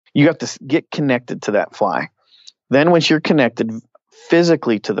You have to get connected to that fly. Then once you're connected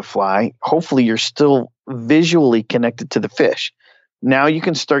physically to the fly, hopefully you're still visually connected to the fish. Now you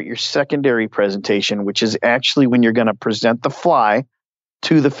can start your secondary presentation, which is actually when you're going to present the fly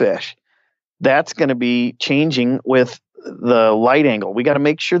to the fish. That's going to be changing with the light angle. We got to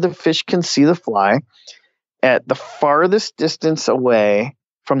make sure the fish can see the fly at the farthest distance away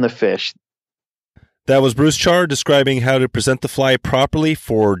from the fish. That was Bruce Chard describing how to present the fly properly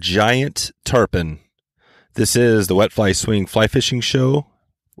for giant tarpon. This is the Wet Fly Swing Fly Fishing Show,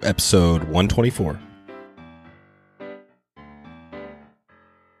 episode 124.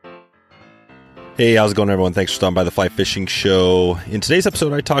 Hey, how's it going, everyone? Thanks for stopping by the Fly Fishing Show. In today's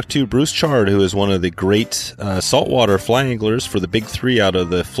episode, I talked to Bruce Chard, who is one of the great saltwater fly anglers for the Big Three out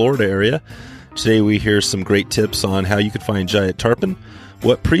of the Florida area. Today, we hear some great tips on how you can find giant tarpon,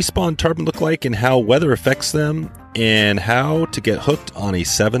 what pre-spawn tarpon look like and how weather affects them, and how to get hooked on a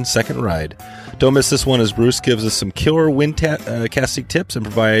 7-second ride. Don't miss this one as Bruce gives us some killer wind casting tips and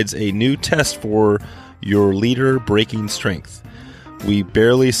provides a new test for your leader breaking strength. We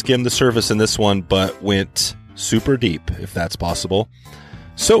barely skimmed the surface in this one, but went super deep, if that's possible.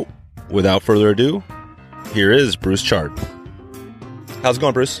 So, without further ado, here is Bruce Chard. How's it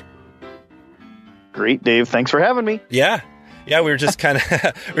going, Bruce? Great, Dave. Thanks for having me. Yeah, we were just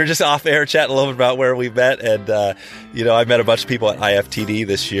we were just off air chatting a little bit about where we met, and I met a bunch of people at IFTD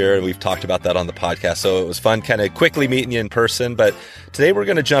this year, and we've talked about that on the podcast. So it was fun, kind of quickly meeting you in person. But today we're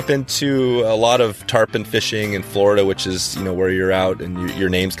going to jump into a lot of tarpon fishing in Florida, which is where you're out, and your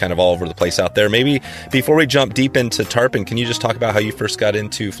name's kind of all over the place out there. Maybe before we jump deep into tarpon, can you just talk about how you first got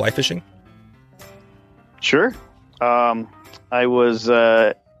into fly fishing? Sure. I was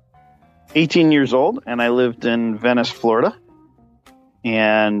 18 years old, and I lived in Venice, Florida.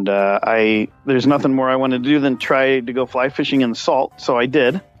 And there's nothing more I wanted to do than try to go fly fishing in the salt. So I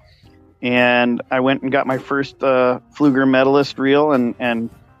did. And I went and got my first Fluger Medalist reel and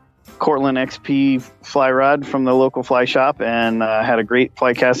Cortland XP fly rod from the local fly shop, and had a great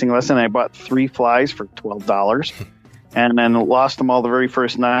fly casting lesson. I bought 3 flies for $12 and then lost them all the very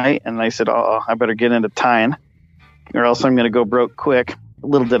first night. And I said, I better get into tying or else I'm going to go broke quick.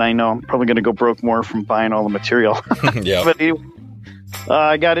 Little did I know, I'm probably going to go broke more from buying all the material. Yeah. But anyway,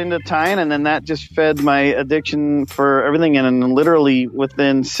 I got into tying, and then that just fed my addiction for everything. And then literally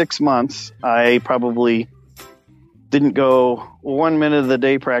within 6 months, I probably didn't go 1 minute of the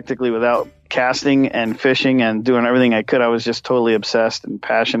day practically without casting and fishing and doing everything I could. I was just totally obsessed and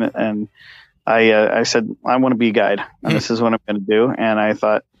passionate. And I said, I want to be a guide, and this is what I'm going to do. And I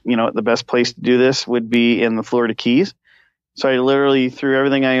thought, the best place to do this would be in the Florida Keys. So I literally threw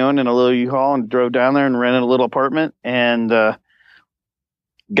everything I owned in a little U-Haul and drove down there and rented a little apartment, and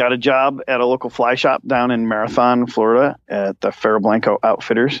got a job at a local fly shop down in Marathon, Florida, at the Ferrablanco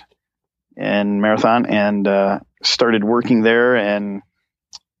Outfitters in Marathon, and started working there. And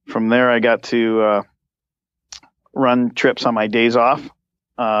from there, I got to run trips on my days off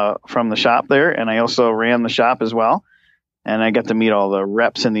from the shop there, and I also ran the shop as well. And I got to meet all the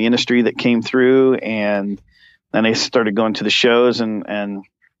reps in the industry that came through, and then I started going to the shows and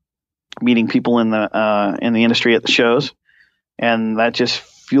meeting people in the industry at the shows, and that just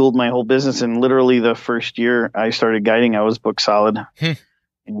fueled my whole business. And literally the first year I started guiding, I was booked solid.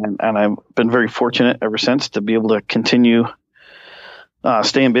 And I've been very fortunate ever since to be able to continue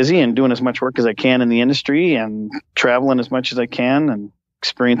staying busy and doing as much work as I can in the industry and traveling as much as I can and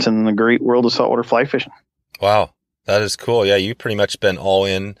experiencing the great world of saltwater fly fishing. Wow. That is cool. Yeah. You've pretty much been all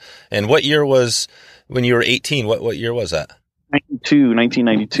in. And what year was when you were 18? What year was that?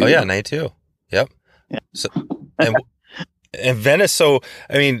 1992. Oh yeah. 92. Yep. Yeah. So, and Venice, so,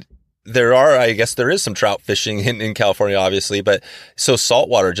 I mean, I guess there is some trout fishing in California, obviously, but so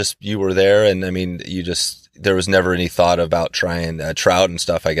saltwater, just, you were there, and I mean, there was never any thought about trying trout and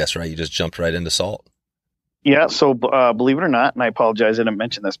stuff, I guess, right? You just jumped right into salt. Yeah, so believe it or not, and I apologize, I didn't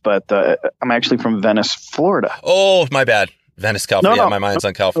mention this, but I'm actually from Venice, Florida. Oh, my bad. Venice, California. No. My mind's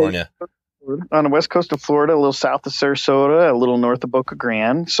on California. On the west coast of Florida, a little south of Sarasota, a little north of Boca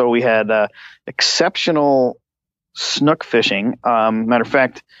Grande. So we had exceptional snook fishing. Matter of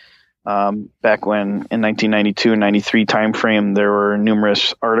fact, back when in 1992 and 93 timeframe, there were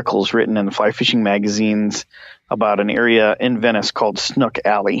numerous articles written in the fly fishing magazines about an area in Venice called Snook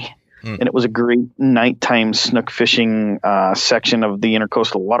Alley. And it was a great nighttime snook fishing section of the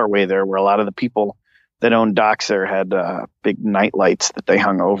intercoastal waterway there, where a lot of the people that owned docks there had big night lights that they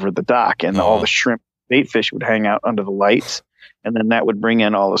hung over the dock, and all the shrimp bait fish would hang out under the lights, and then that would bring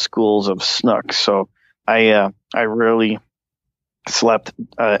in all the schools of snook. So I rarely slept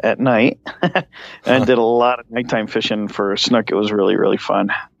at night and did a lot of nighttime fishing for snook. It was really, really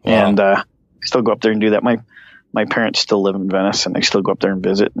fun. Wow. And I still go up there and do that. My parents still live in Venice, and they still go up there and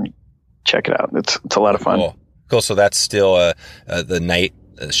visit and check it out. It's a lot of fun. Cool. So that's still the night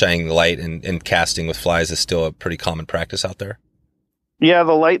shining the light and casting with flies is still a pretty common practice out there. Yeah,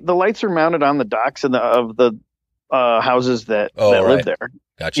 the lights are mounted on the docks of the houses that live there.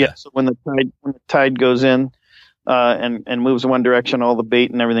 Gotcha. Yeah. So when the tide goes in and moves in one direction, all the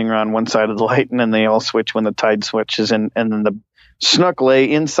bait and everything are on one side of the light, and then they all switch when the tide switches, and then the snook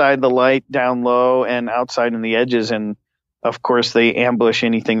lay inside the light, down low, and outside in the edges, and of course they ambush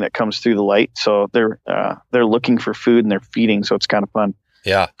anything that comes through the light. So they're looking for food and they're feeding. So it's kind of fun.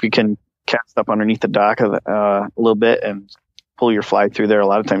 Yeah. If you can cast up underneath the dock a little bit and pull your fly through there, a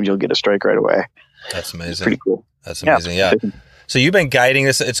lot of times you'll get a strike right away. That's amazing. It's pretty cool. That's amazing. Yeah. So you've been guiding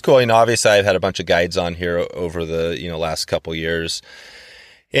this. It's cool. Obviously I've had a bunch of guides on here over the, last couple years.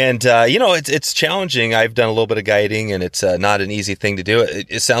 And, it's challenging. I've done a little bit of guiding, and it's not an easy thing to do.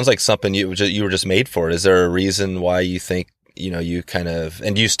 It sounds like something you were just made for. Is there a reason why you think, you kind of,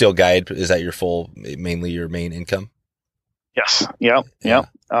 and do you still guide? Is that mainly your main income? Yes. Yep. Yeah.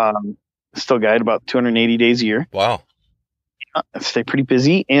 Still guide about 280 days a year. Wow. I stay pretty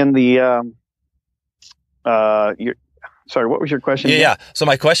busy. And sorry, what was your question? Yeah. So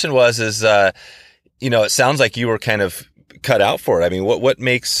my question is, it sounds like you were kind of cut out for it. I mean, what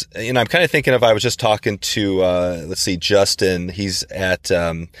makes, I'm kind of thinking of, I was just talking to, Justin, he's at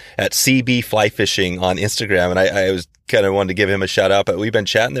CB Fly Fishing on Instagram, and I was kind of wanted to give him a shout out, but we've been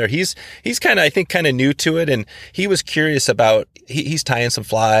chatting there. He's kind of, I think, kind of new to it. And he was curious about, he's tying some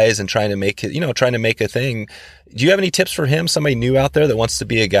flies and trying to make it, trying to make a thing. Do you have any tips for him? Somebody new out there that wants to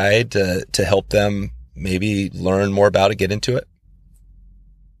be a guide to help them maybe learn more about it, get into it?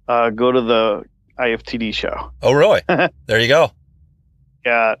 Go to the IFTD show. Oh, really? There you go.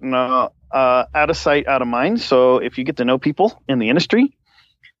 Yeah, no, out of sight, out of mind. So if you get to know people in the industry,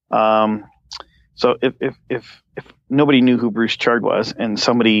 so if nobody knew who Bruce Chard was, and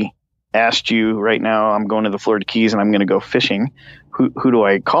somebody asked you right now, I'm going to the Florida Keys and I'm going to go fishing, who do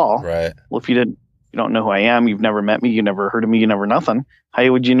I call? Right. Well, if you don't know who I am, you've never met me, you never heard of me, you never nothing, how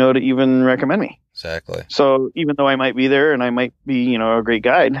would you know to even recommend me? Exactly. So even though I might be there and I might be, a great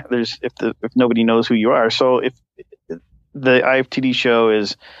guide, if nobody knows who you are. So if the IFTD show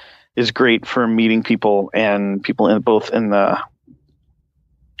is great for meeting people and people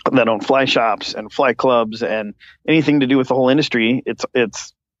that own fly shops and fly clubs and anything to do with the whole industry.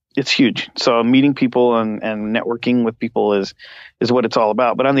 It's huge. So meeting people and networking with people is what it's all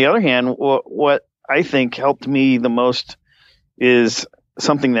about. But on the other hand, what I think helped me the most is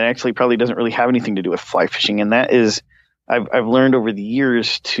something that actually probably doesn't really have anything to do with fly fishing. And that is, I've learned over the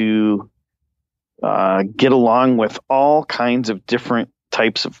years to get along with all kinds of different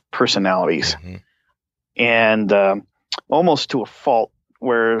types of personalities. Mm-hmm. And almost to a fault,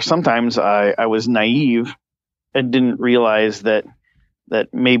 where sometimes I was naive and didn't realize that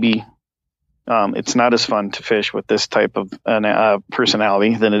maybe it's not as fun to fish with this type of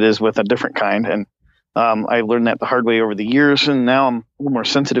personality than it is with a different kind. And I learned that the hard way over the years, and now I'm a little more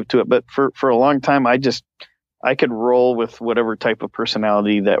sensitive to it. But for a long time, I could roll with whatever type of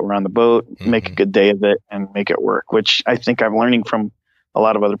personality that were on the boat, mm-hmm. make a good day of it, and make it work, which I think I'm learning from a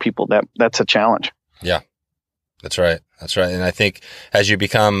lot of other people. That's a challenge. Yeah, that's right. And I think as you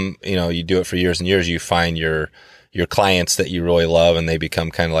become, you do it for years and years, you find your clients that you really love, and they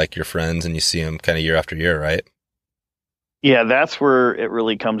become kind of like your friends, and you see them kind of year after year, right? Yeah, that's where it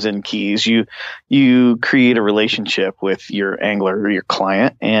really comes in keys. You create a relationship with your angler or your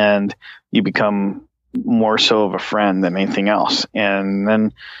client, and you become more so of a friend than anything else. And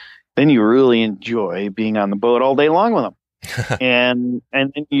then you really enjoy being on the boat all day long with them. and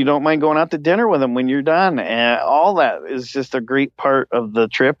you don't mind going out to dinner with them when you're done. And all that is just a great part of the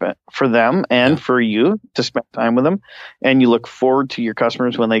trip for them and for you to spend time with them. And you look forward to your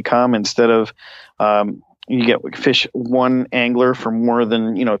customers when they come, instead of, you get fish one angler for more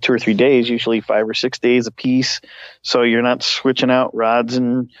than 2 or 3 days, usually 5 or 6 days a piece. So you're not switching out rods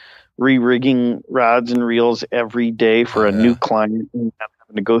and re-rigging rods and reels every day for a new client, and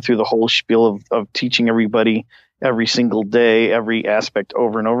having to go through the whole spiel of teaching everybody every single day, every aspect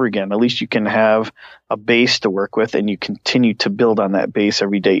over and over again. At least you can have a base to work with, and you continue to build on that base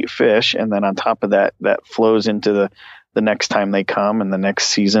every day you fish. And then on top of that, that flows into the next time they come, and the next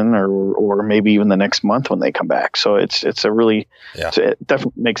season, or maybe even the next month when they come back. So it definitely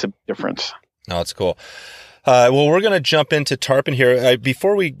makes a difference. No, it's cool. Well, we're going to jump into tarpon here.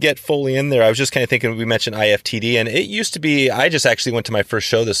 Before we get fully in there, I was just kind of thinking, we mentioned IFTD, and it used to be, I just actually went to my first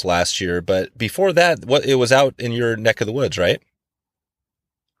show this last year, but before that, it was out in your neck of the woods, right?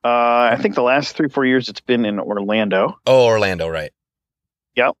 I think the last 3-4 years it's been in Orlando. Oh, Orlando, right.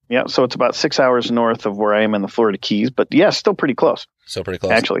 Yeah. So it's about 6 hours north of where I am in the Florida Keys, but yeah, still pretty close. So pretty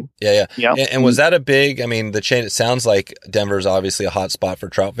close. Actually. Yeah. Yeah. And was that a big, I mean, the chain, it sounds like Denver's obviously a hot spot for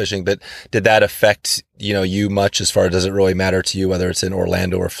trout fishing, but did that affect, you much as far as, does it really matter to you whether it's in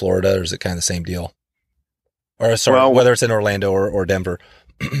Orlando or Florida, or is it kind of the same deal? Or sorry, whether it's in Orlando or Denver?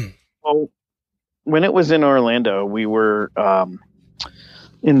 Well, when it was in Orlando, we were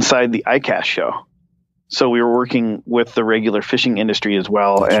inside the ICAST show. So we were working with the regular fishing industry as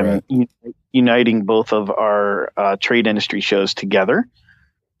well. That's and right. Uniting both of our trade industry shows together.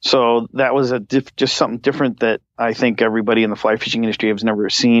 So that was just something different that I think everybody in the fly fishing industry has never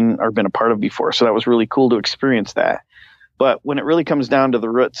seen or been a part of before. So that was really cool to experience that. But when it really comes down to the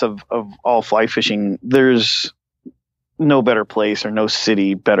roots of all fly fishing, there's no better place or no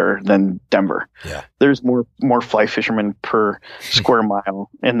city better than Denver. Yeah. There's more fly fishermen per square mile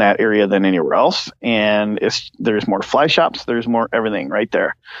in that area than anywhere else. And there's more fly shops. There's more everything right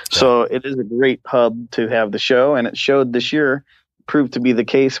there. Yeah. So it is a great hub to have the show. And it showed this year, proved to be the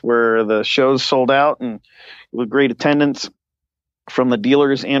case where the shows sold out and with great attendance from the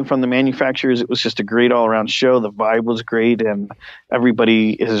dealers and from the manufacturers. It was just a great all around show. The vibe was great and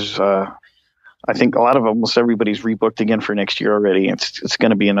everybody is, I think almost everybody's rebooked again for next year already. It's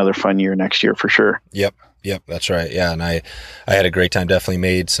going to be another fun year next year for sure. Yep. That's right. Yeah. And I had a great time, definitely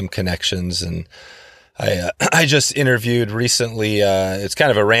made some connections, and I just interviewed recently, it's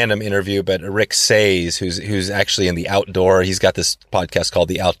kind of a random interview, but Rick Saez, who's actually in the outdoor, he's got this podcast called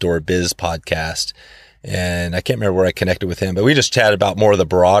the Outdoor Biz Podcast. And I can't remember where I connected with him, but we just chatted about more of the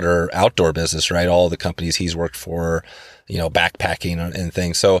broader outdoor business, right? All the companies he's worked for, backpacking and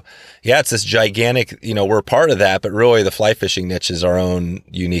things. So yeah, it's this gigantic, we're part of that, but really the fly fishing niche is our own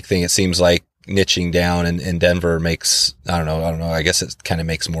unique thing. It seems like niching down in Denver makes, I don't know. I guess it kind of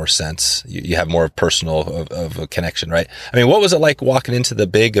makes more sense. You have more personal of a connection, right? I mean, what was it like walking into the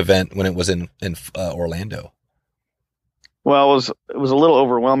big event when it was in Orlando? Well, it was a little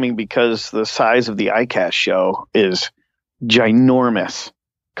overwhelming because the size of the ICAST show is ginormous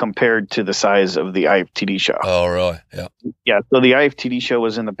compared to the size of the IFTD show. Oh, really? Yeah. Yeah. So the IFTD show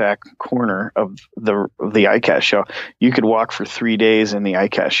was in the back corner of the ICAST show. You could walk for 3 days in the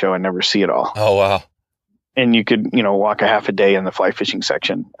ICAST show and never see it all. Oh, wow. And you could, walk a half a day in the fly fishing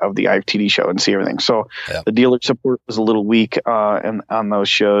section of the IFTD show and see everything. So The dealer support was a little weak on those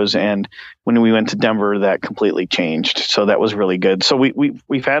shows. And when we went to Denver, that completely changed. So that was really good. So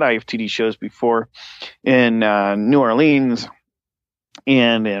we've had IFTD shows before in New Orleans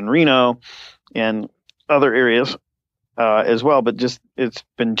and in Reno and other areas as well. But just it's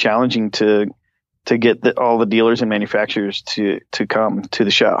been challenging to get all the dealers and manufacturers to come to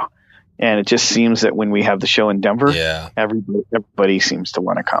the show. And it just seems that when we have the show in Denver, everybody seems to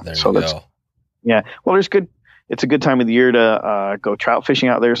want to come. So that's, well, it's a good time of the year to go trout fishing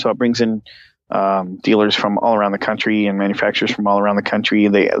out there. So it brings in dealers from all around the country and manufacturers from all around the country.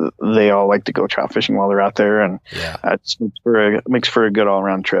 They all like to go trout fishing while they're out there, and it makes for a good all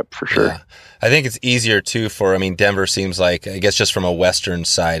around trip for sure. Yeah. I think it's easier too Denver seems like, I guess just from a Western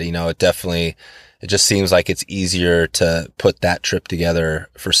side, it just seems like it's easier to put that trip together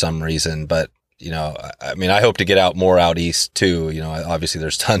for some reason. But, I hope to get out east too. Obviously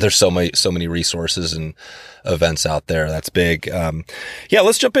there's so many resources and events out there. That's big.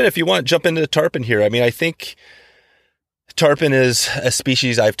 Let's jump in if you want. Jump into tarpon here. I think tarpon is a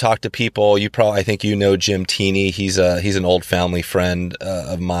species I've talked to people. I think Jim Teeney. He's an old family friend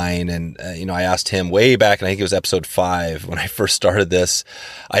of mine, and I asked him way back, and I think it was episode 5 when I first started this.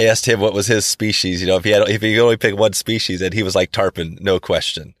 I asked him what was his species. If he could only pick one species, and he was like tarpon, no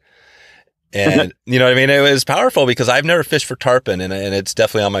question. And it was powerful because I've never fished for tarpon, and it's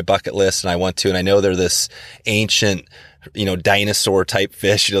definitely on my bucket list, and I want to. And I know they're this ancient, dinosaur type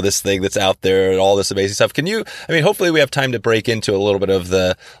fish, this thing that's out there and all this amazing stuff. Hopefully we have time to break into a little bit of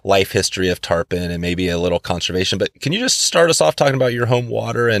the life history of tarpon and maybe a little conservation, but can you just start us off talking about your home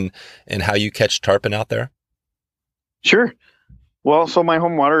water and how you catch tarpon out there? Sure. Well, so my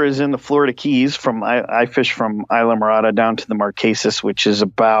home water is in the Florida Keys. I fish from Isla Morada down to the Marquesas, which is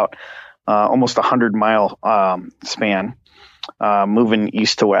about almost 100-mile span. Moving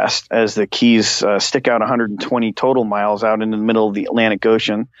east to west as the Keys stick out 120 total miles out into the middle of the Atlantic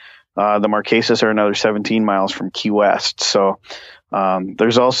Ocean. The Marquesas are another 17 miles from Key West. So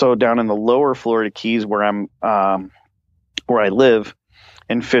there's also down in the lower Florida Keys where I live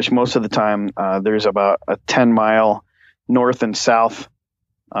and fish most of the time. There's about a 10-mile north and south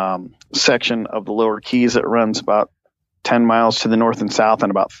section of the lower Keys that runs about 10 miles to the north and south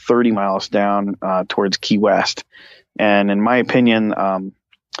and about 30 miles down towards Key West. And in my opinion,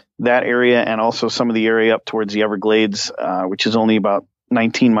 that area and also some of the area up towards the Everglades, which is only about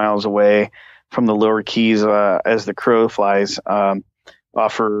 19 miles away from the lower keys, as the crow flies,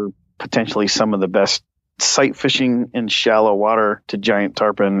 offer potentially some of the best sight fishing in shallow water to giant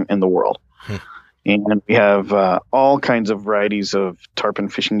tarpon in the world. And we have all kinds of varieties of tarpon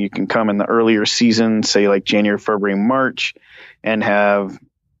fishing. You can come in the earlier season, say like January, February, March, and have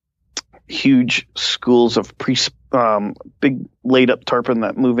huge schools of big laid up tarpon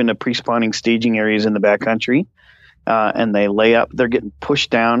that move into pre-spawning staging areas in the backcountry. And they lay up. They're getting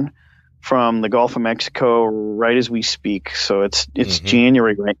pushed down from the Gulf of Mexico right as we speak. So it's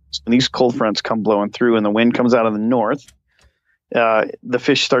January, right? And these cold fronts come blowing through and the wind comes out of the north. The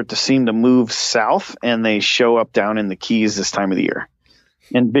fish start to seem to move south, and they show up down in the Keys this time of the year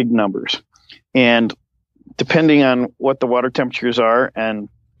in big numbers. And depending on what the water temperatures are and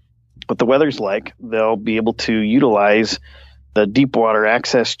what the weather's like, they'll be able to utilize the deep water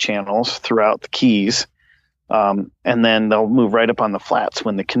access channels throughout the Keys. And then they'll move right up on the flats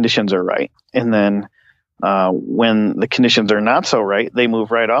when the conditions are right. And then when the conditions are not so right, they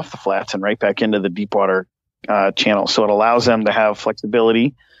move right off the flats and right back into the deep water channel. So it allows them to have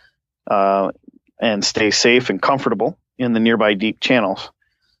flexibility and stay safe and comfortable in the nearby deep channels.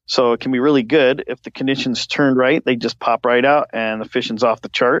 So it can be really good if the conditions turned right. They just pop right out and the fishing's off the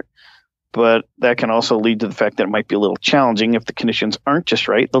chart. But that can also lead to the fact that it might be a little challenging if the conditions aren't just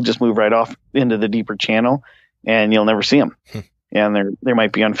right. They'll just move right off into the deeper channel and you'll never see them. And they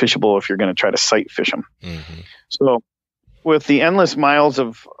might be unfishable if you're going to try to sight fish them. So with the endless miles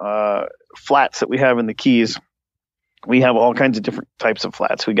of flats that we have in the Keys, we have all kinds of different types of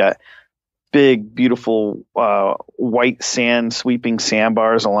flats. We got big, beautiful white sand, sweeping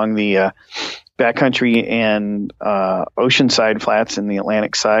sandbars along the backcountry and oceanside flats in the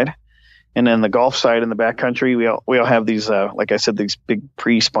Atlantic side. And then the Gulf side in the backcountry, we all have these, like I said, these big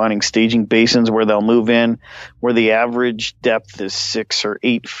pre-spawning staging basins where they'll move in, where the average depth is 6 or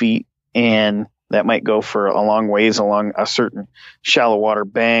 8 feet, and that might go for a long ways along a certain shallow water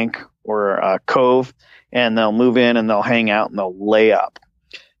bank or a cove, and they'll move in and they'll hang out and they'll lay up.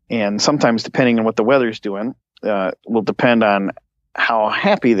 And sometimes, depending on what the weather's doing, will depend on how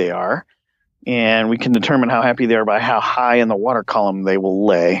happy they are, and we can determine how happy they are by how high in the water column they will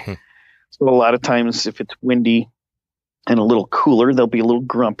lay. So a lot of times, if it's windy and a little cooler, they'll be a little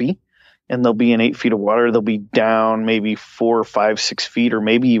grumpy, and they'll be in 8 feet of water. They'll be down maybe 4, 5, 6 feet, or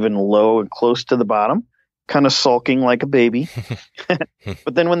maybe even low and close to the bottom, kind of sulking like a baby.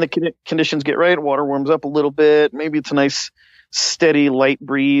 But then when the conditions get right, water warms up a little bit. Maybe it's a nice, steady, light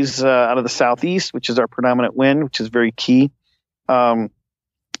breeze out of the southeast, which is our predominant wind, which is very key.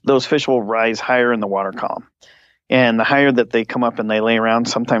 Those fish will rise higher in the water column. And the higher that they come up and they lay around,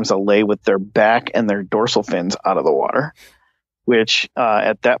 sometimes they'll lay with their back and their dorsal fins out of the water, which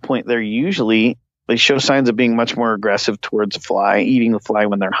at that point, they show signs of being much more aggressive towards the fly, eating the fly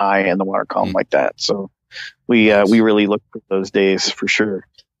when they're high in the water column like that. So we really look for those days for sure.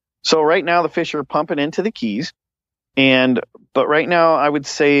 So right now the fish are pumping into the Keys. But right now I would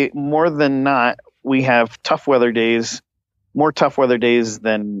say more than not, we have more tough weather days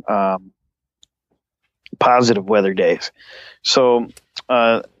than positive weather days. So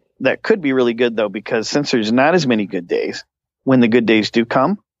that could be really good though, because since there's not as many good days, when the good days do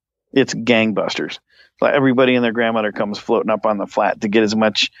come, it's gangbusters. So everybody and their grandmother comes floating up on the flat to get as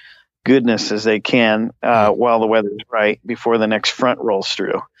much goodness as they can while the weather is right before the next front rolls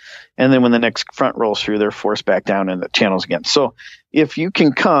through. And then when the next front rolls through, they're forced back down in the channels again. So if you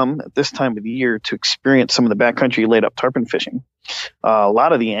can come at this time of the year to experience some of the backcountry laid up tarpon fishing, a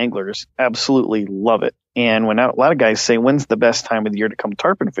lot of the anglers absolutely love it. And when a lot of guys say, when's the best time of the year to come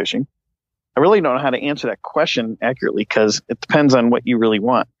tarpon fishing? I really don't know how to answer that question accurately because it depends on what you really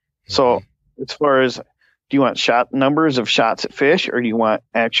want. So as far as, do you want numbers of shots at fish, or do you want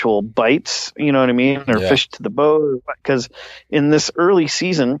actual bites? You know what I mean? Or fish to the boat? Because in this early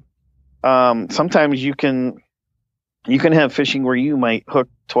season, sometimes you can have fishing where you might hook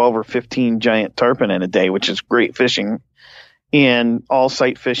 12 or 15 giant tarpon in a day, which is great fishing. And all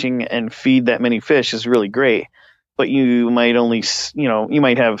sight fishing and feed that many fish is really great. But you might only, you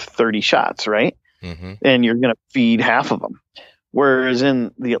might have 30 shots, right? And you're going to feed half of them. Whereas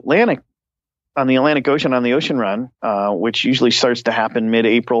in the Atlantic, on the Atlantic Ocean, on the ocean run, which usually starts to happen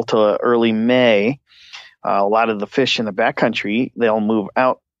mid-April to early May, a lot of the fish in the backcountry, they'll move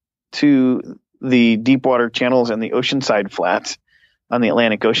out to the deep water channels and the oceanside flats on the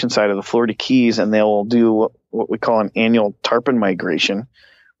Atlantic Ocean side of the Florida Keys, and they'll do what we call an annual tarpon migration,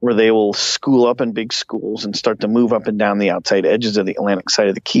 where they will school up in big schools and start to move up and down the outside edges of the Atlantic side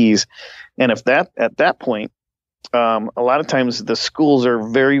of the Keys. And at that point, a lot of times the schools are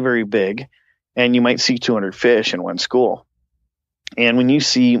very, very big, and you might see 200 fish in one school. And when you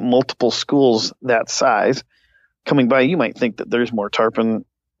see multiple schools that size coming by, you might think that there's more tarpon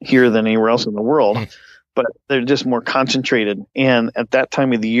here than anywhere else in the world, but they're just more concentrated. And at that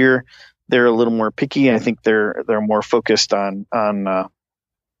time of the year, they're a little more picky. I think they're more focused on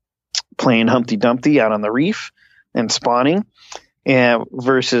playing Humpty Dumpty out on the reef and spawning, and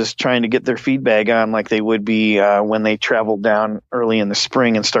versus trying to get their feed bag on like they would be when they travel down early in the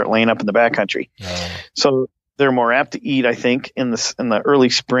spring and start laying up in the backcountry. So they're more apt to eat, I think, in the early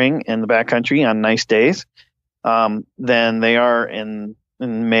spring in the backcountry on nice days than they are in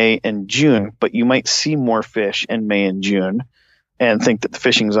May and June. But you might see more fish in May and June and think that the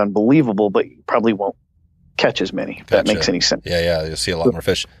fishing is unbelievable, but you probably won't catch as many, if that makes any sense. Yeah, you'll see a lot more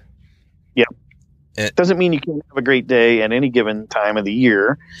fish. Yeah. It doesn't mean you can't have a great day at any given time of the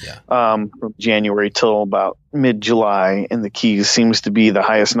year. From January till about mid-July in the Keys seems to be the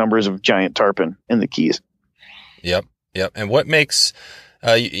highest numbers of giant tarpon in the Keys. Yep. And what makes,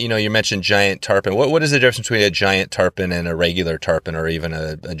 you mentioned giant tarpon. What is the difference between a giant tarpon and a regular tarpon, or even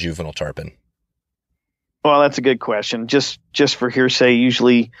a juvenile tarpon? Well, that's a good question. Just for hearsay,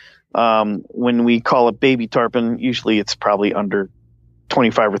 usually when we call a baby tarpon, usually it's probably under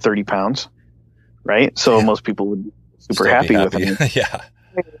 25 or 30 pounds, right? So most people would be super happy with it. Yeah.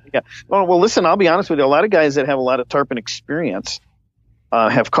 Well, listen, I'll be honest with you. A lot of guys that have a lot of tarpon experience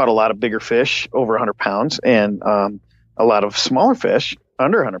have caught a lot of bigger fish over 100 pounds and a lot of smaller fish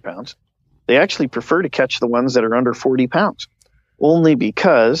under 100 pounds. They actually prefer to catch the ones that are under 40 pounds only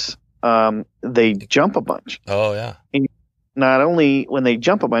because they jump a bunch. Oh, yeah. And not only when they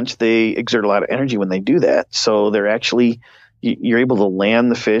jump a bunch, they exert a lot of energy when they do that. So they're actually, you're able to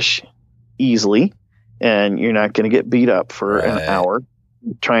land the fish easily, and you're not going to get beat up for an hour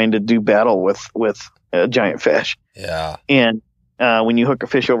trying to do battle with a giant fish. Yeah. And when you hook a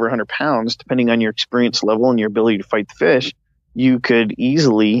fish over 100 pounds, depending on your experience level and your ability to fight the fish, you could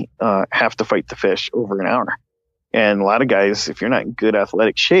easily have to fight the fish over an hour. And a lot of guys, if you're not in good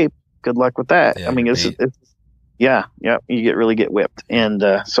athletic shape, good luck with that. Yeah, I mean, you really get whipped. And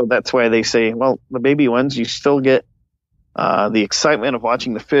so that's why they say, well, the baby ones, you still get the excitement of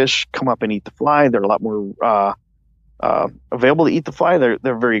watching the fish come up and eat the fly. They're a lot more available to eat the fly.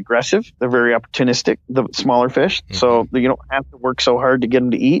 They're very aggressive. They're very opportunistic, the smaller fish. Mm-hmm. So you don't have to work so hard to get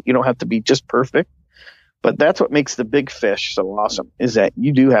them to eat. You don't have to be just perfect. But that's what makes the big fish so awesome, is that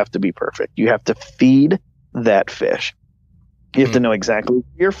you do have to be perfect. You have to feed that fish. You have to know exactly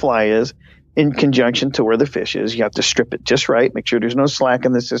where your fly is in conjunction to where the fish is. You have to strip it just right, make sure there's no slack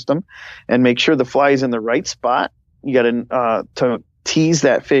in the system, and make sure the fly is in the right spot. You got to tease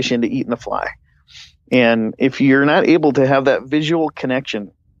that fish into eating the fly. And if you're not able to have that visual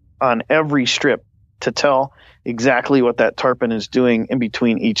connection on every strip to tell exactly what that tarpon is doing in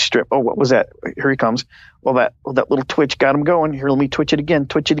between each strip. Oh, what was that? Here he comes. Well, that little twitch got him going. Here, let me twitch it again.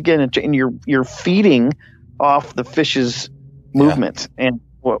 And you're feeding off the fish's movements and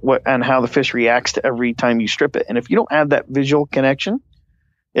what and how the fish reacts to every time you strip it. And if you don't have that visual connection,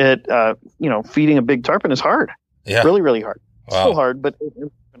 feeding a big tarpon is hard. Yeah. Really, really hard. Wow. Still hard, but it's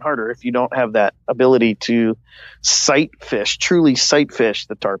even harder if you don't have that ability to truly sight fish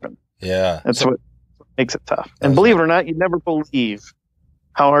the tarpon. Yeah. That's what makes it tough. And believe it or not, you'd never believe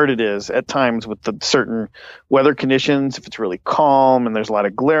how hard it is at times with the certain weather conditions. If it's really calm and there's a lot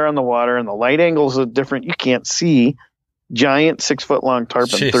of glare on the water and the light angles are different, you can't see giant 6-foot long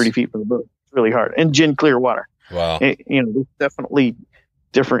tarpon 30 feet from the boat. It's really hard. And gin clear water. Wow. There's definitely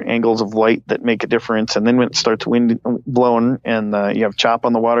different angles of light that make a difference. And then when it starts wind blowing and you have chop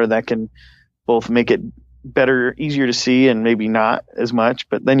on the water, that can both make it better, easier to see, and maybe not as much.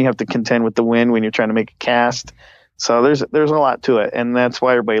 But then you have to contend with the wind when you're trying to make a cast. So there's a lot to it, and that's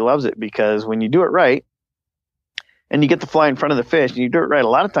why everybody loves it, because when you do it right, and you get the fly in front of the fish, and you do it right, a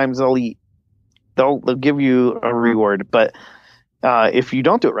lot of times they'll eat. They'll give you a reward, but if you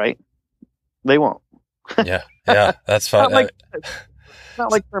don't do it right, they won't. Yeah, that's fun.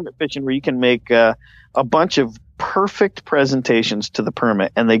 Not like permit fishing where you can make a bunch of perfect presentations to the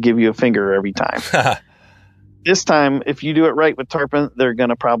permit, and they give you a finger every time. This time, if you do it right with tarpon, they're going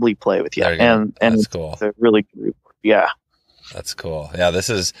to probably play with you. And that's cool. It's a really good reward. Yeah. That's cool. Yeah,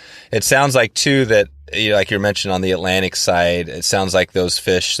 it sounds like too that, like you mentioned on the Atlantic side, it sounds like those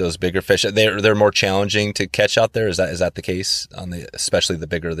bigger fish, they're more challenging to catch out there. Is that the case especially the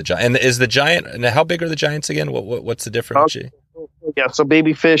bigger the giant? And is the giant, and how big are the giants again? What's the difference? Yeah. So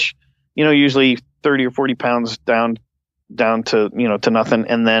baby fish, usually 30 or 40 pounds down to, to nothing.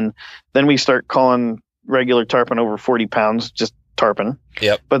 And then we start calling regular tarpon over 40 pounds, just tarpon.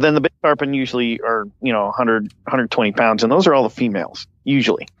 Yep. But then the big tarpon usually are, 100, 120 pounds. And those are all the females,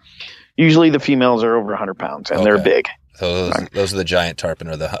 usually. Usually the females are over 100 pounds, and they're big. Those are the giant tarpon,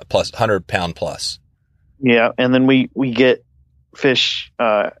 or the plus 100-pound plus. Yeah, and then we get fish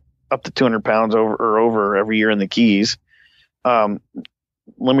up to 200 pounds over every year in the Keys. Let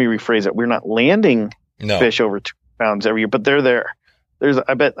me rephrase it. We're not landing fish over 200 pounds every year, but they're there.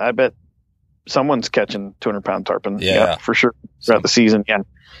 I bet someone's catching 200-pound tarpon. Yeah, for sure throughout the season. Yeah,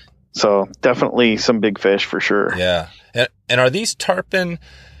 so definitely some big fish for sure. Yeah, and are these tarpon?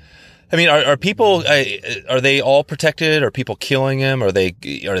 I mean, are people? Are they all protected? Are people killing them? Are they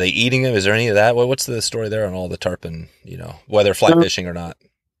eating them? Is there any of that? What's the story there on all the tarpon? Whether fly fishing or not.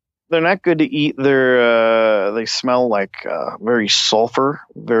 They're not good to eat. They smell like very sulfur,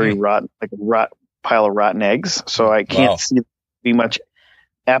 very rotten, like a pile of rotten eggs. So I can't see be much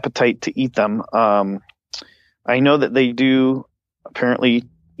appetite to eat them. I know that they do apparently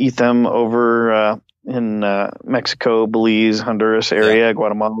eat them over in Mexico, Belize, Honduras area,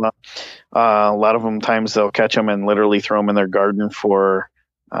 Guatemala. A lot of them times they'll catch them and literally throw them in their garden for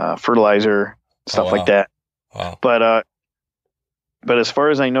fertilizer, stuff like that. Wow. But as far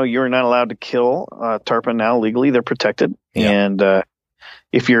as I know, you're not allowed to kill tarpon now legally. They're protected. Yeah. And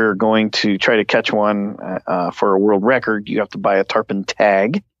if you're going to try to catch one for a world record, you have to buy a tarpon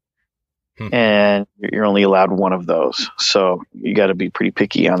tag. And you're only allowed one of those. So you got to be pretty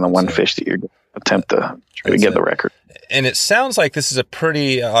picky on the one fish that you're going to attempt to try to get the record. And it sounds like this is a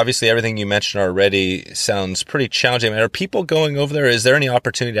pretty, obviously everything you mentioned already sounds pretty challenging. Are people going over there? Is there any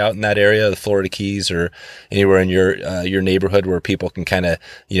opportunity out in that area, the Florida Keys, or anywhere in your neighborhood where people can kind of,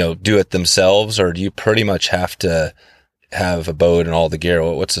 do it themselves? Or do you pretty much have to have a boat and all the gear?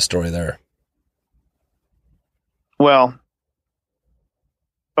 What's the story there? Well,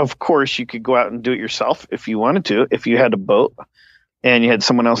 of course you could go out and do it yourself if you wanted to, if you had a boat and you had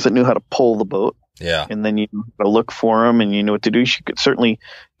someone else that knew how to pull the boat. Yeah. And then you look for them and you know what to do. You could certainly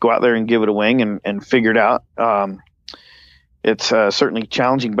go out there and give it a wing and figure it out. It's certainly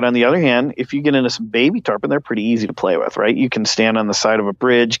challenging. But on the other hand, if you get into some baby tarpon, they're pretty easy to play with, right? You can stand on the side of a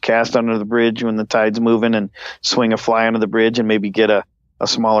bridge, cast under the bridge when the tide's moving, and swing a fly under the bridge and maybe get a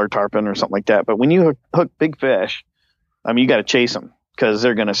smaller tarpon or something like that. But when you hook big fish, you got to chase them because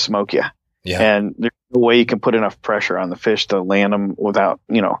they're going to smoke you. Yeah. And there's no way you can put enough pressure on the fish to land them without,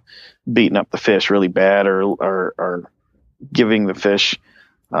 beating up the fish really bad or giving the fish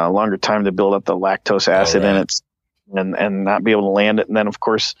a longer time to build up the lactose acid in it and not be able to land it. And then, of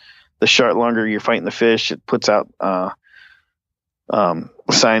course, the longer you're fighting the fish, it puts out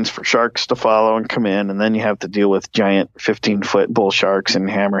signs for sharks to follow and come in. And then you have to deal with giant 15-foot bull sharks and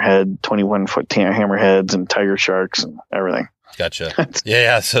hammerhead, 21-foot hammerheads and tiger sharks and everything. Gotcha.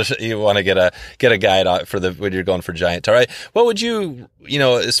 Yeah. So you want to get a guide out when you're going for giant tarpon. Right? What would you,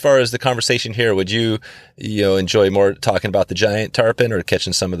 as far as the conversation here, would you enjoy more talking about the giant tarpon or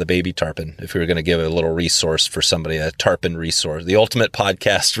catching some of the baby tarpon? If we were going to give a little resource for somebody, a tarpon resource, the ultimate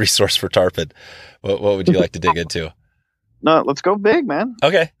podcast resource for tarpon, what would you like to dig into? No, let's go big, man.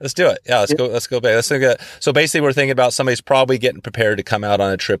 Okay, let's do it. Yeah, let's go big. So basically we're thinking about somebody's probably getting prepared to come out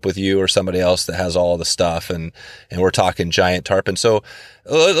on a trip with you or somebody else that has all the stuff, and we're talking giant tarpon. So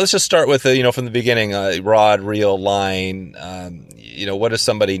let's just start with, from the beginning, rod, reel, line, what does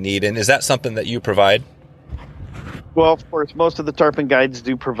somebody need? And is that something that you provide? Well, of course, most of the tarpon guides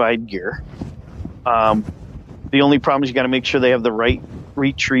do provide gear. The only problem is you got to make sure they have the right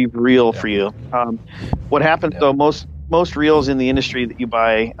retrieve reel for you. What happens though, most reels in the industry that you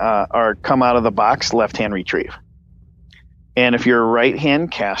buy come out of the box left-hand retrieve. And if you're a right-hand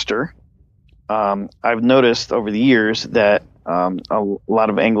caster, I've noticed over the years that a lot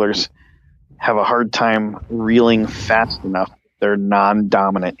of anglers have a hard time reeling fast enough their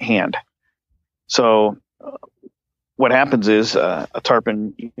non-dominant hand. So what happens is a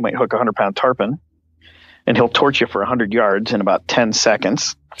tarpon, you might hook a 100-pound tarpon, and he'll torch you for 100 yards in about 10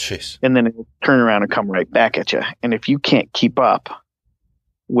 seconds. Jeez. And then it'll turn around and come right back at you. And if you can't keep up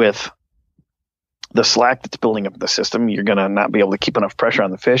with the slack that's building up the system, you're going to not be able to keep enough pressure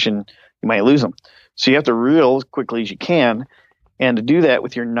on the fish and you might lose them. So you have to reel as quickly as you can. And to do that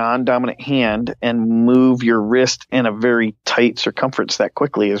with your non-dominant hand and move your wrist in a very tight circumference that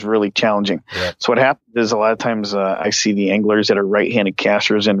quickly is really challenging. Yeah. So what happens is a lot of times I see the anglers that are right-handed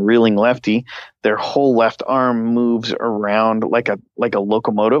casters and reeling lefty, their whole left arm moves around like a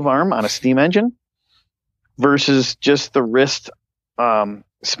locomotive arm on a steam engine versus just the wrist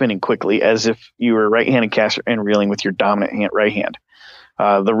spinning quickly as if you were a right-handed caster and reeling with your dominant right hand.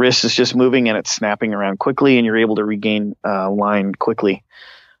 The wrist is just moving and it's snapping around quickly and you're able to regain line quickly.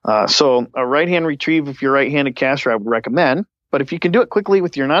 So a right hand retrieve, if you're a right-handed caster, I would recommend. But if you can do it quickly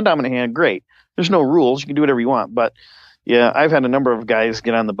with your non-dominant hand, great. There's no rules. You can do whatever you want. But yeah, I've had a number of guys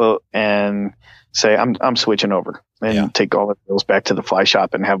get on the boat and say, I'm switching over. and take all the reels back to the fly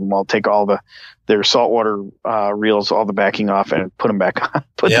shop and have them all take all their saltwater reels, all the backing off, and put them back on,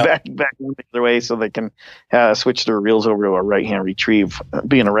 the back the other way so they can switch their reels over to a right-hand retrieve,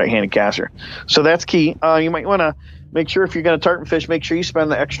 being a right-handed caster. So that's key. You might want to make sure if you're going to tarpon fish, make sure you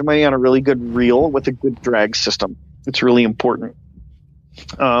spend the extra money on a really good reel with a good drag system. It's really important.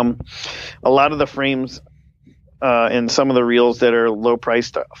 A lot of the frames and some of the reels that are low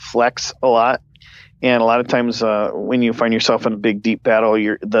priced flex a lot. And a lot of times when you find yourself in a big, deep battle,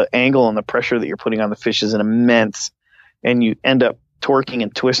 the angle and the pressure that you're putting on the fish is immense. And you end up torquing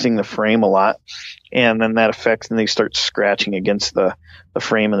and twisting the frame a lot. And then that affects, and they start scratching against the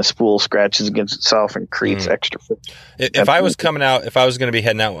frame, and the spool scratches against itself and creates extra fish. If I was going to be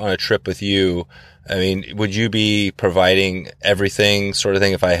heading out on a trip with you, I mean, would you be providing everything sort of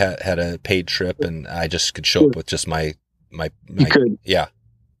thing if I had a paid trip and I just could show up with just my you could. Yeah.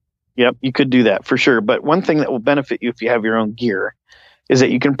 Yep, you could do that for sure. But one thing that will benefit you if you have your own gear is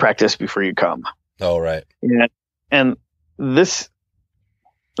that you can practice before you come. Oh, right. And this,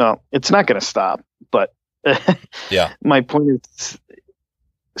 well, it's not going to stop, but yeah. My point is,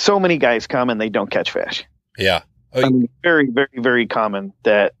 so many guys come and they don't catch fish. Yeah. I mean, very, very, very common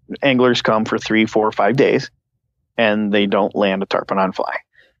that anglers come for 3, 4, 5 days and they don't land a tarpon on fly.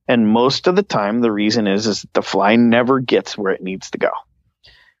 And most of the time, the reason is the fly never gets where it needs to go.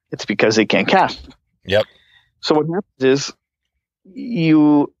 It's because they can't cast. Yep. So what happens is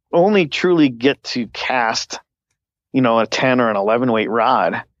you only truly get to cast, a 10 or an 11 weight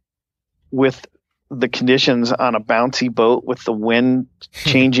rod with the conditions on a bouncy boat with the wind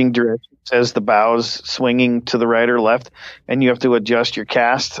changing directions as the bows swinging to the right or left, and you have to adjust your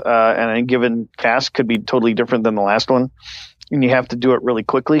cast. And a given cast could be totally different than the last one. And you have to do it really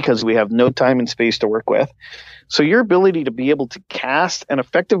quickly because we have no time and space to work with. So your ability to be able to cast and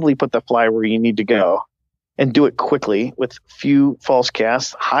effectively put the fly where you need to go and do it quickly with few false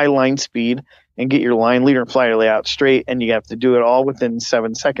casts, high line speed, and get your line leader and flyer layout straight, and you have to do it all within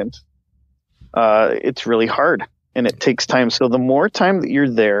 7 seconds. It's really hard and it takes time. So the more time that you're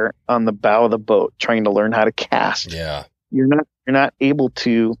there on the bow of the boat trying to learn how to cast, you're not able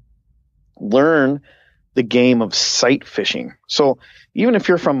to learn the game of sight fishing. So even if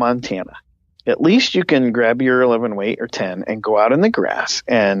you're from Montana, at least you can grab your 11 weight or 10 and go out in the grass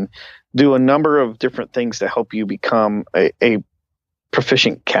and do a number of different things to help you become a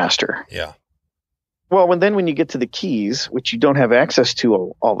proficient caster. Yeah. Well, and then when you get to the keys, which you don't have access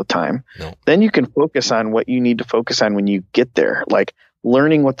to all the time, then you can focus on what you need to focus on when you get there, like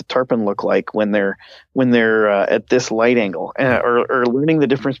learning what the tarpon look like when they're at this light angle, or learning the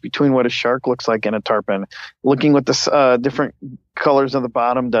difference between what a shark looks like and a tarpon, looking what the different colors of the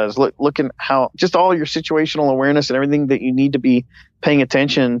bottom does, looking how just all your situational awareness and everything that you need to be paying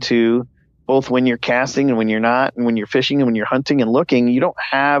attention to, both when you're casting and when you're not, and when you're fishing and when you're hunting and looking. You don't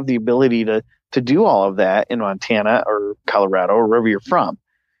have the ability to do all of that in Montana or Colorado or wherever you're from.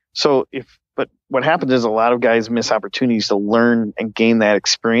 But what happens is a lot of guys miss opportunities to learn and gain that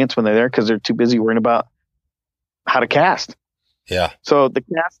experience when they're there because they're too busy worrying about how to cast. Yeah. So the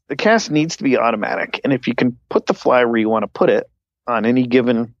cast needs to be automatic. And if you can put the fly where you want to put it on any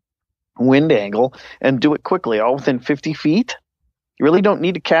given wind angle and do it quickly, all within 50 feet, you really don't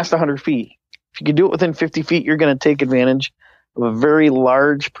need to cast 100 feet. If you can do it within 50 feet, you're going to take advantage of a very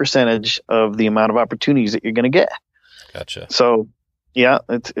large percentage of the amount of opportunities that you're going to get. Gotcha. So yeah,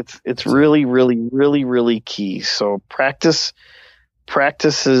 it's really, really, really, really key. So practice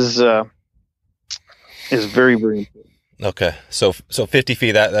is very, very important. Okay. So 50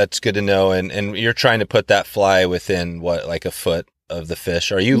 feet, that's good to know. And you're trying to put that fly within what, like a foot of the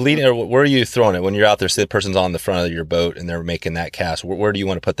fish? Are you leading, or where are you throwing it when you're out there? Say the person's on the front of your boat and they're making that cast. Where do you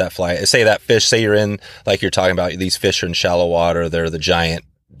want to put that fly? Say that fish, say you're in, like you're talking about, these fish are in shallow water. They're the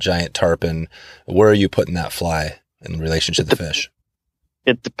giant tarpon. Where are you putting that fly in relation to the fish?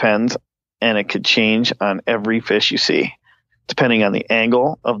 It depends, and it could change on every fish you see, depending on the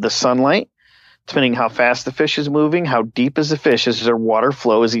angle of the sunlight, depending how fast the fish is moving, how deep is the fish, is there water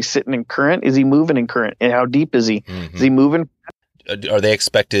flow, is he sitting in current, is he moving in current, and how deep is he? Mm-hmm. Is he moving? Are they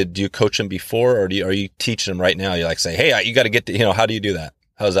expected? Do you coach them before, or are you teaching them right now? You like say, hey, you got to get to, how do you do that?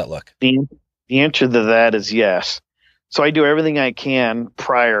 How does that look? The answer to that is yes. So I do everything I can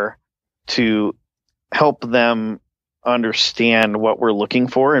prior to help them understand what we're looking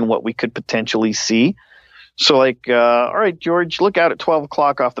for and what we could potentially see. So like, all right, George, look out at 12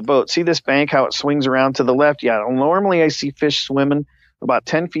 o'clock off the boat. See this bank, how it swings around to the left? Yeah, normally I see fish swimming about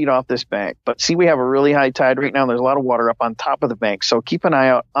 10 feet off this bank. But see, we have a really high tide right now. There's a lot of water up on top of the bank. So keep an eye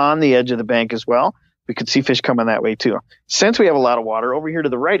out on the edge of the bank as well, we could see fish coming that way too. Since we have a lot of water over here to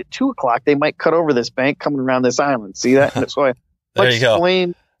the right at 2 o'clock, they might cut over this bank coming around this island. See that? And so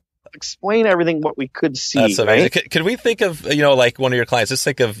explain everything what we could see. That's amazing. Right? Could we think of, like one of your clients, just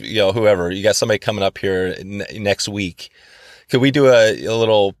think of, whoever, you got somebody coming up here next week. Could we do a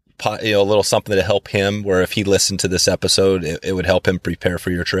little something to help him where if he listened to this episode, it would help him prepare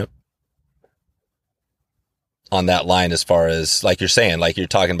for your trip? On that line, as far as like you're saying, like you're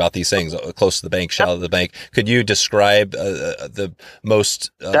talking about these things close to the bank, shallow to the bank. Could you describe the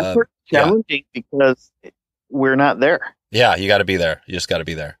most? That's challenging because we're not there. Yeah, you got to be there. You just got to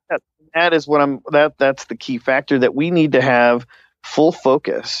be there. That is what that's the key factor, that we need to have full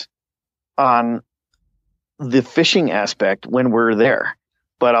focus on the fishing aspect when we're there.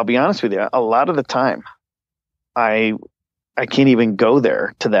 But I'll be honest with you, a lot of the time, I can't even go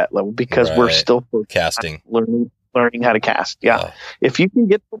there to that level because we're still casting, learning how to cast. Yeah. Oh. If you can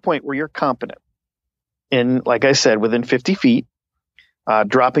get to a point where you're competent in, like I said, within 50 feet,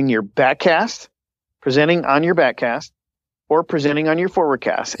 dropping your back cast, presenting on your back cast, or presenting on your forward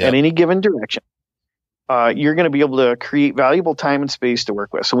cast at any given direction, you're going to be able to create valuable time and space to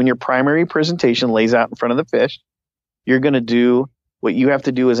work with. So when your primary presentation lays out in front of the fish, you're going to do what you have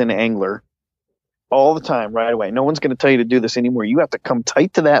to do as an angler all the time, right away. No one's going to tell you to do this anymore. You have to come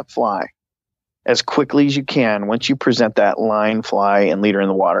tight to that fly as quickly as you can once you present that line, fly, and leader in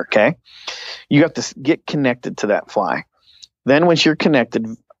the water, okay? You have to get connected to that fly. Then once you're connected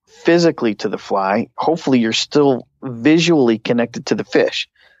physically to the fly, hopefully you're still visually connected to the fish.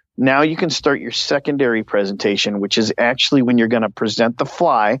 Now you can start your secondary presentation, which is actually when you're going to present the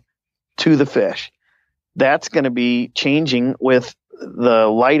fly to the fish. That's going to be changing with the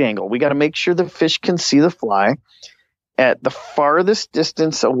light angle. We got to make sure the fish can see the fly at the farthest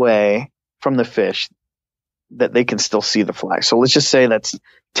distance away from the fish that they can still see the fly. So let's just say that's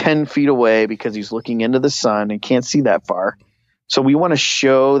 10 feet away because he's looking into the sun and can't see that far. So we want to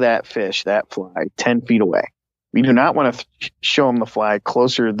show that fish, that fly, 10 feet away. We do not want to show him the fly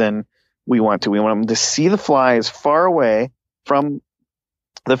closer than we want to. We want him to see the fly as far away from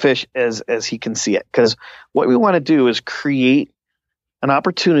the fish as he can see it. Because what we want to do is create an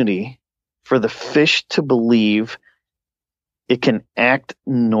opportunity for the fish to believe it can act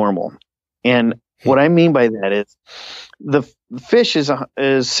normal. And what I mean by that is the fish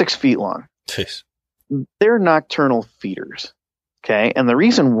is 6 feet long. Jeez. They're nocturnal feeders. Okay. And the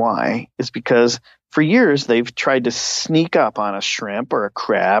reason why is because for years they've tried to sneak up on a shrimp or a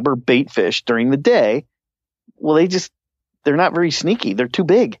crab or bait fish during the day. Well, they're not very sneaky. They're too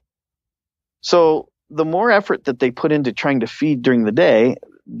big. So the more effort that they put into trying to feed during the day,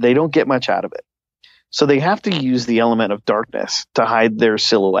 they don't get much out of it. So they have to use the element of darkness to hide their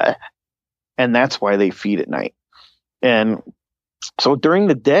silhouette. And that's why they feed at night. And so during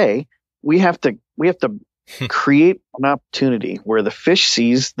the day, we have to create an opportunity where the fish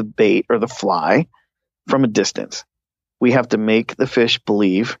sees the bait or the fly from a distance. We have to make the fish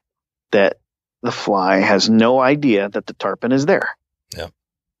believe that the fly has no idea that the tarpon is there. Yeah.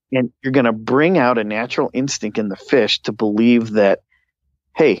 And you're going to bring out a natural instinct in the fish to believe that,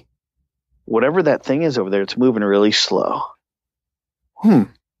 hey, whatever that thing is over there, it's moving really slow.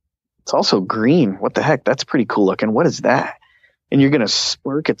 It's also green. What the heck? That's pretty cool looking. What is that? And you're going to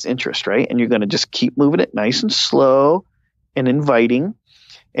spark its interest, right? And you're going to just keep moving it nice and slow and inviting.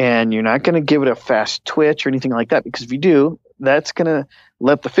 And you're not going to give it a fast twitch or anything like that, because if you do, that's going to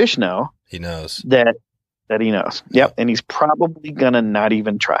let the fish know he knows that he knows. Yep. And he's probably going to not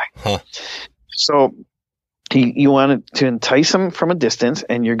even try. Huh. So you want to entice them from a distance,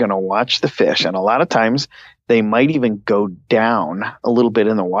 and you're going to watch the fish. And a lot of times they might even go down a little bit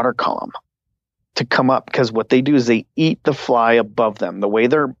in the water column to come up, because what they do is they eat the fly above them. The way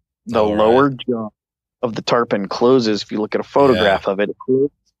the lower jaw of the tarpon closes, if you look at a photograph of it, it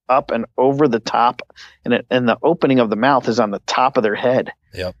closes up and over the top, and the opening of the mouth is on the top of their head.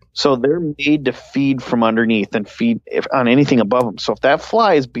 Yep. So they're made to feed from underneath and feed on anything above them. So if that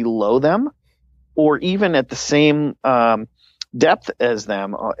fly is below them, or even at the same depth as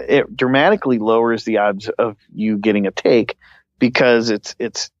them, it dramatically lowers the odds of you getting a take, because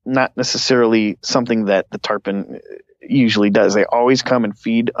it's not necessarily something that the tarpon usually does. They always come and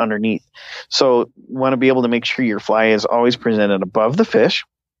feed underneath. So you want to be able to make sure your fly is always presented above the fish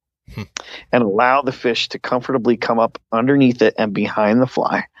and allow the fish to comfortably come up underneath it and behind the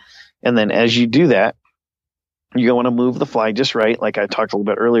fly. And then as you do that, you want to move the fly just right, like I talked a little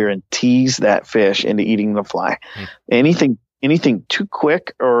bit earlier, and tease that fish into eating the fly. Anything too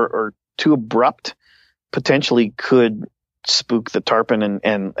quick or too abrupt potentially could spook the tarpon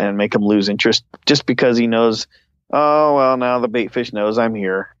and make him lose interest, just because he knows Oh, well, now the bait fish knows I'm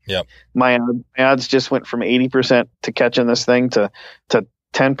here. Yep. My odds just went from 80% to catching this thing to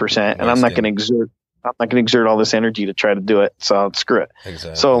 10%, and I'm not going to exert all this energy to try to do it. So screw it.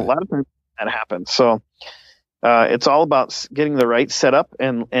 Exactly. So a lot of times that happens. So it's all about getting the right setup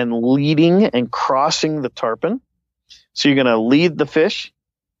and leading and crossing the tarpon. So you're going to lead the fish,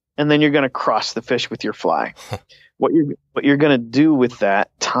 and then you're going to cross the fish with your fly. What you're going to do with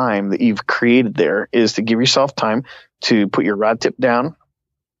that time that you've created there is to give yourself time to put your rod tip down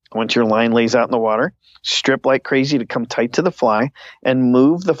once your line lays out in the water, strip like crazy to come tight to the fly, and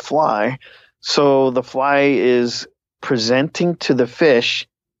move the fly so the fly is presenting to the fish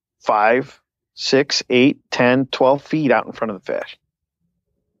 5, 6, 8, 10, 12 feet out in front of the fish.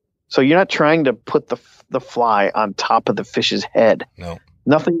 So you're not trying to put the fly on top of the fish's head. No.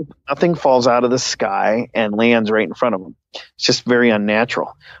 Nothing falls out of the sky and lands right in front of them. It's just very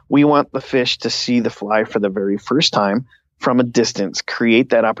unnatural. We want the fish to see the fly for the very first time from a distance, create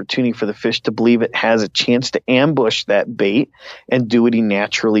that opportunity for the fish to believe it has a chance to ambush that bait and do what he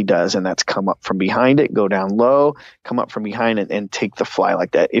naturally does. And that's come up from behind it, go down low, come up from behind it, and take the fly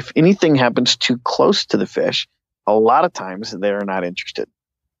like that. If anything happens too close to the fish, a lot of times they're not interested.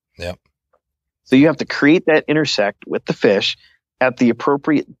 Yep. So you have to create that intersect with the fish at the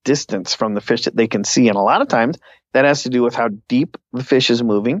appropriate distance from the fish that they can see. And a lot of times that has to do with how deep the fish is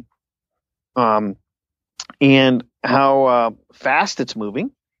moving, and how fast it's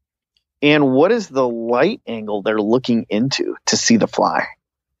moving, and what is the light angle they're looking into to see the fly.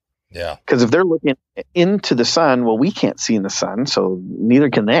 Yeah. Because if they're looking into the sun, well, we can't see in the sun, so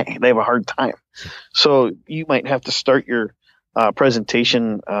neither can they. They have a hard time. So you might have to start your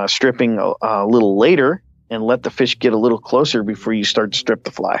presentation stripping a little later and let the fish get a little closer before you start to strip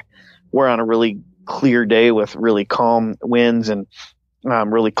the fly. We're on a really clear day with really calm winds and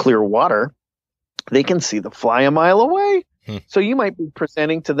really clear water. They can see the fly a mile away. So you might be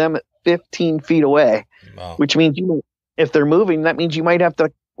presenting to them at 15 feet away, wow. Which means if they're moving, that means you might have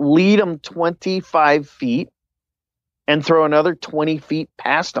to lead them 25 feet and throw another 20 feet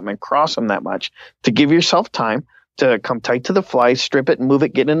past them and cross them that much to give yourself time to come tight to the fly, strip it and move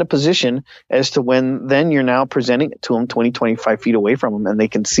it, get in a position as to when then you're now presenting it to them 20, 25 feet away from them, and they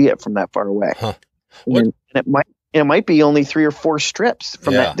can see it from that far away. Huh. And it might be only 3 or 4 strips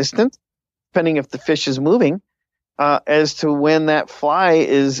from that distance, depending if the fish is moving, as to when that fly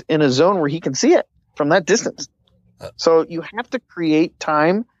is in a zone where he can see it from that distance. So you have to create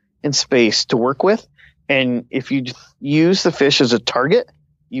time and space to work with. And if you use the fish as a target,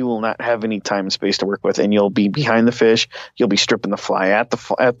 you will not have any time and space to work with, and you'll be behind the fish. You'll be stripping the fly at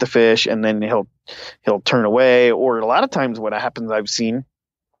the fish, and then he'll turn away. Or a lot of times, what happens I've seen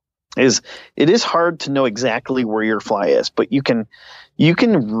is it is hard to know exactly where your fly is, but you can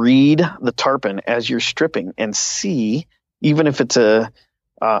read the tarpon as you're stripping and see, even if it's a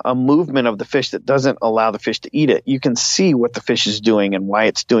movement of the fish that doesn't allow the fish to eat it, you can see what the fish is doing and why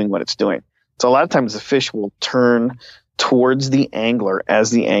it's doing what it's doing. So a lot of times the fish will turn towards the angler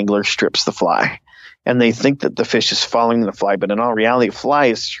as the angler strips the fly, and they think that the fish is following the fly, but in all reality, the fly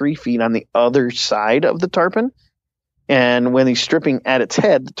is 3 feet on the other side of the tarpon, and when he's stripping at its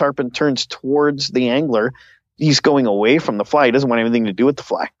head, the tarpon turns towards the angler. He's going away from the fly. He doesn't want anything to do with the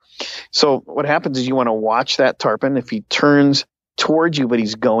fly. So what happens is you want to watch that tarpon. If he turns towards you but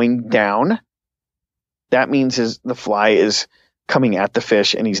he's going down, that means the fly is coming at the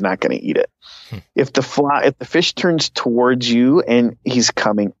fish and he's not going to eat it. If the fish turns towards you and he's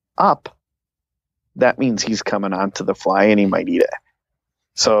coming up, that means he's coming onto the fly and he might eat it.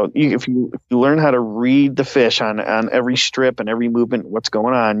 So if you learn how to read the fish on every strip and every movement, what's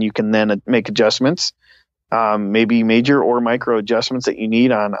going on, you can then make adjustments, maybe major or micro adjustments that you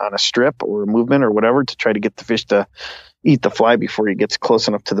need on a strip or a movement or whatever to try to get the fish to eat the fly before he gets close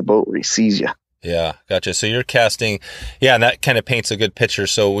enough to the boat where he sees you. Yeah, gotcha. So you're casting, and that kind of paints a good picture.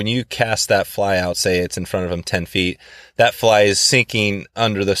 So when you cast that fly out, say it's in front of him 10 feet, that fly is sinking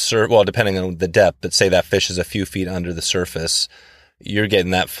under the surface, well, depending on the depth, but say that fish is a few feet under the surface, you're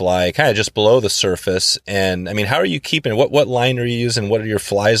getting that fly kind of just below the surface. And I mean, how are you keeping, what line are you using? What are your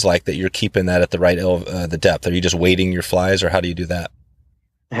flies like that you're keeping that at the right, the depth? Are you just weighting your flies, or how do you do that?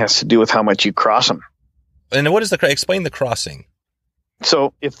 It has to do with how much you cross them. And what is explain the crossing?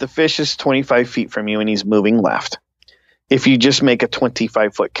 So if the fish is 25 feet from you and he's moving left, if you just make a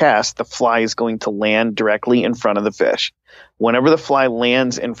 25-foot cast, the fly is going to land directly in front of the fish. Whenever the fly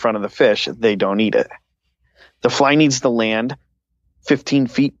lands in front of the fish, they don't eat it. The fly needs to land 15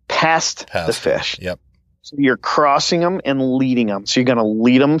 feet past the fish. Yep. So you're crossing them and leading them. So you're going to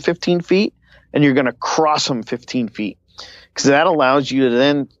lead them 15 feet and you're going to cross them 15 feet, because that allows you to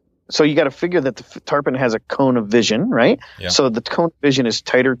then So you got to figure that the tarpon has a cone of vision, right? Yeah. So the cone of vision is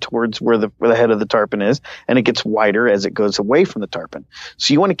tighter towards where the head of the tarpon is, and it gets wider as it goes away from the tarpon.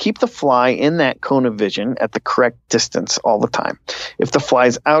 So you want to keep the fly in that cone of vision at the correct distance all the time. If the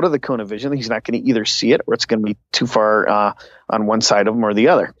fly's out of the cone of vision, he's not going to either see it or it's going to be too far on one side of him or the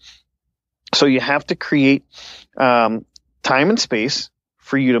other. So you have to create time and space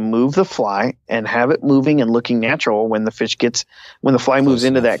for you to move the fly and have it moving and looking natural when the fly moves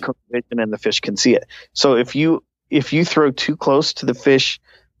into that cone of vision and the fish can see it. So if you throw too close to the fish,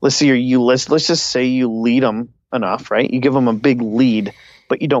 let's just say you lead them enough, right? You give them a big lead,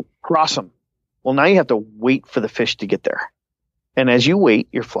 but you don't cross them. Well, now you have to wait for the fish to get there. And as you wait,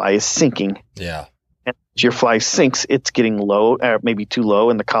 your fly is sinking. Yeah. And as your fly sinks, it's getting low, maybe too low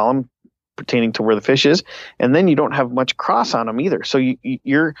in the column pertaining to where the fish is, and then you don't have much cross on him either. So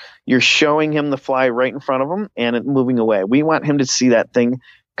you're showing him the fly right in front of him and it moving away. We want him to see that thing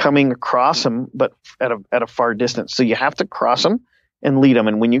coming across him, but at a far distance. So you have to cross him and lead him.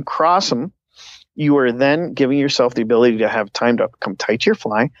 And when you cross him, you are then giving yourself the ability to have time to come tight to your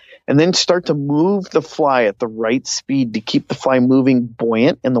fly and then start to move the fly at the right speed to keep the fly moving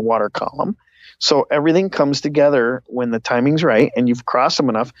buoyant in the water column. So everything comes together when the timing's right and you've crossed him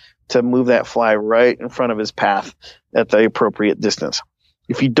enough to move that fly right in front of his path at the appropriate distance.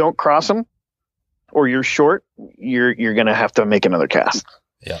 If you don't cross him or you're short, you're going to have to make another cast.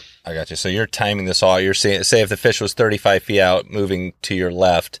 Yeah, I got you. So you're timing this all. You're saying, say if the fish was 35 feet out moving to your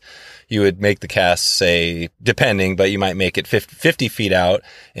left, you would make the cast, say, depending, but you might make it 50 feet out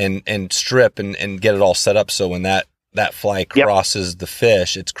and strip and get it all set up. So when that fly crosses the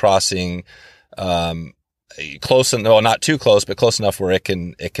fish, it's crossing, close, no, not too close, but close enough where it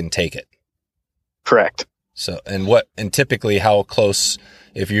can take it. Correct. So, and typically how close,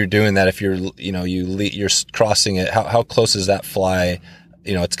 if you're doing that, if you're, you're crossing it, how close is that fly?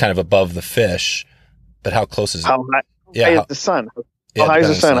 It's kind of above the fish, but how close is it? How high is the sun? How high is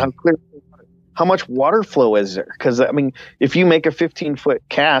the sun? How clear? How much water flow is there? Because if you make a 15-foot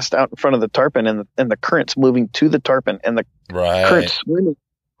cast out in front of the tarpon and the current's moving to the tarpon and the current's swimming,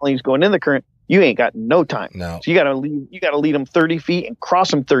 while he's going in the current, you ain't got no time. No. So you got to lead him 30 feet and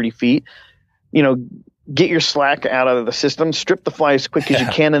cross him 30 feet. Get your slack out of the system, strip the fly as quick as you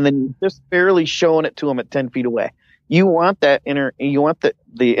can, and then just barely showing it to him at 10 feet away. You want the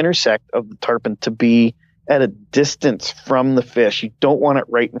intersect of the tarpon to be at a distance from the fish. You don't want it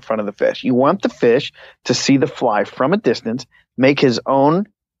right in front of the fish. You want the fish to see the fly from a distance, make his own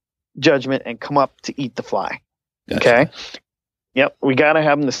judgment, and come up to eat the fly. Gotcha. Okay? Yep. We got to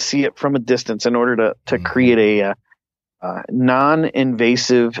have him to see it from a distance in order to create a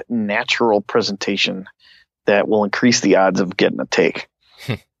non-invasive, natural presentation that will increase the odds of getting a take.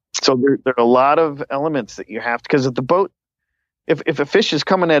 So there are a lot of elements that you have, because of the boat, if a fish is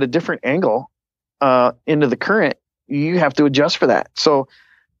coming at a different angle into the current, you have to adjust for that. So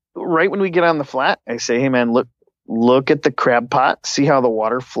right when we get on the flat, I say, hey man, look at the crab pot, see how the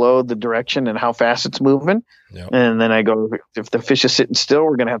water flowed, the direction, and how fast it's moving. Yep. And then I go, if the fish is sitting still,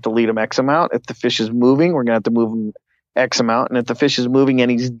 we're going to have to lead him X amount. If the fish is moving, we're going to have to move him X amount. And if the fish is moving and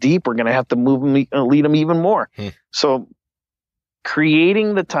he's deep, we're going to have to lead him even more. So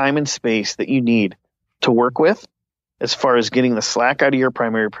creating the time and space that you need to work with as far as getting the slack out of your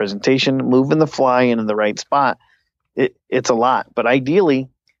primary presentation, moving the fly in the right spot, it's a lot. But ideally,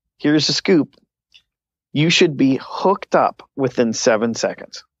 here's the scoop. You should be hooked up within 7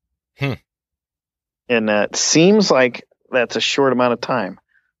 seconds. And that seems like that's a short amount of time,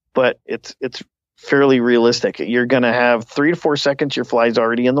 but it's fairly realistic. You're going to have 3 to 4 seconds. Your fly's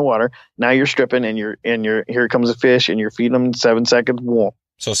already in the water. Now you're stripping and here comes a fish and you're feeding them in 7 seconds. Whoa.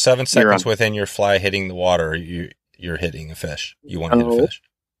 So 7 seconds within your fly hitting the water, you're hitting a fish. You want to hit a fish.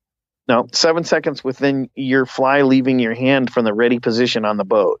 No, 7 seconds within your fly leaving your hand from the ready position on the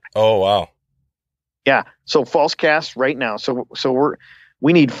boat. Oh, wow. Yeah. So false cast right now. So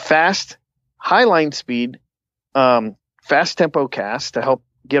we need fast, high line speed, fast tempo cast to help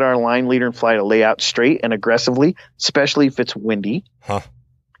get our line leader and fly to lay out straight and aggressively, especially if it's windy.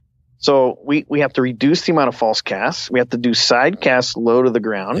 So we have to reduce the amount of false casts. We have to do side casts low to the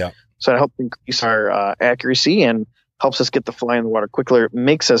ground. Yeah. So it helps increase our accuracy and helps us get the fly in the water quicker. It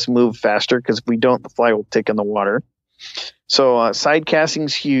makes us move faster, because if we don't, the fly will take in the water. So side casting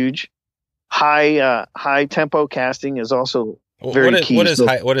is huge. High tempo casting is also very key. What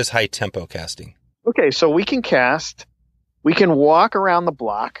is high tempo casting? Okay, so we can cast. We can walk around the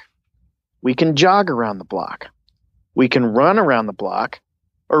block. We can jog around the block. We can run around the block,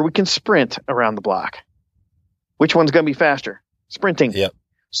 or we can sprint around the block. Which one's going to be faster? Sprinting. Yep.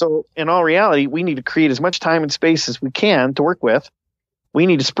 So in all reality, we need to create as much time and space as we can to work with We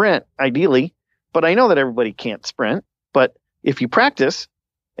need to sprint ideally, but I know that everybody can't sprint. But if you practice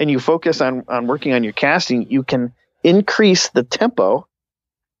and you focus on working on your casting, you can increase the tempo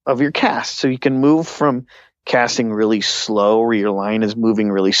of your cast. So you can move from casting really slow, where your line is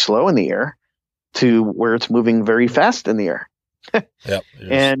moving really slow in the air, to where it's moving very fast in the air. Yep.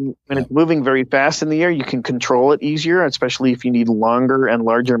 And when it's moving very fast in the air, you can control it easier, especially if you need longer and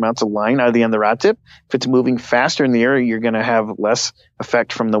larger amounts of line out of the end of the rod tip. If it's moving faster in the air, you're going to have less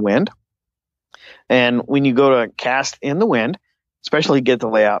effect from the wind. And when you go to cast in the wind, especially get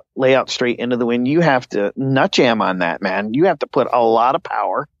the layout straight into the wind, you have to nut jam on that, man. You have to put a lot of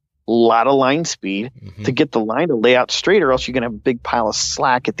power, a lot of line speed to get the line to lay out straight, or else you're going to have a big pile of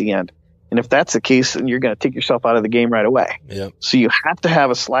slack at the end. And if that's the case, then you're going to take yourself out of the game right away. Yep. So you have to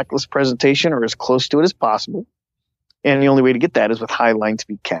have a slackless presentation, or as close to it as possible. And the only way to get that is with high line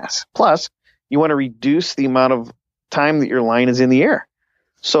speed casts. Plus, you want to reduce the amount of time that your line is in the air.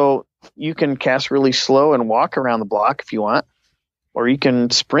 So you can cast really slow and walk around the block if you want, or you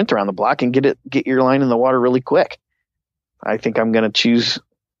can sprint around the block and get your line in the water really quick. I think I'm going to choose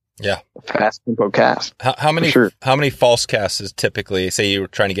fast tempo cast. How many false casts is typically, say you were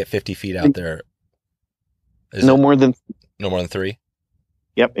trying to get 50 feet out there? No more than 3.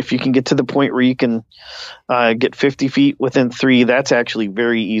 Yep. If you can get to the point where you can get 50 feet within 3, that's actually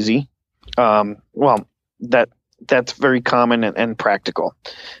very easy. That's very common and practical.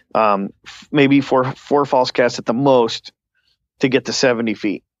 Maybe for 4 false casts at the most to get to 70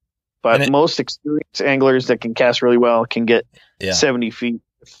 feet. But most experienced anglers that can cast really well can get 70 feet.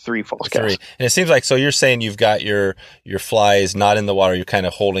 3 false casts. And it seems like, so you're saying you've got your fly is not in the water, you're kind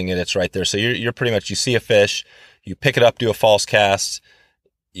of holding it, it's right there. So you're pretty much, you see a fish, you pick it up, do a false cast,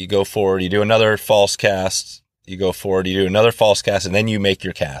 you go forward, you do another false cast, you go forward, you do another false cast, and then you make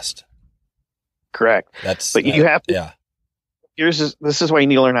your cast. Correct. You have to. Yeah. This is why you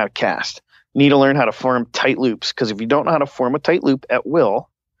need to learn how to cast. You need to learn how to form tight loops, because if you don't know how to form a tight loop at will,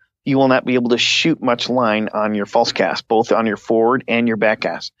 you will not be able to shoot much line on your false cast, both on your forward and your back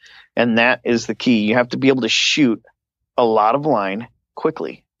cast. And that is the key. You have to be able to shoot a lot of line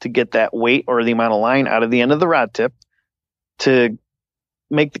quickly to get that weight or the amount of line out of the end of the rod tip to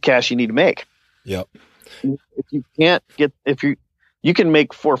make the cast you need to make. Yep. If you can't get, you can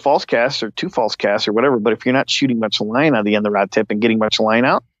make 4 false casts or 2 false casts or whatever, but if you're not shooting much line out of the end of the rod tip and getting much line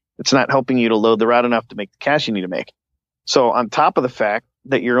out, it's not helping you to load the rod enough to make the cast you need to make. So on top of the fact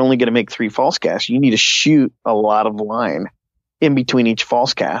that you're only going to make 3 false casts, you need to shoot a lot of line in between each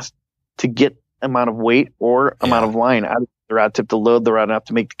false cast to get amount of weight or amount of line out of the rod tip to load the rod enough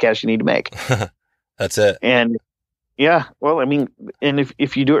to make the cast you need to make. That's it. And and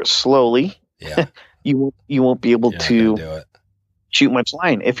if you do it slowly, you won't be able to shoot much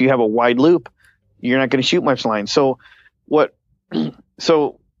line. If you have a wide loop, you're not going to shoot much line. So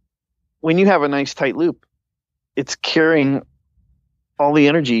when you have a nice tight loop, it's carrying all the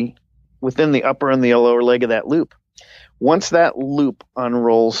energy within the upper and the lower leg of that loop. Once that loop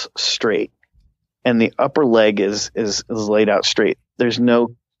unrolls straight and the upper leg is laid out straight, there's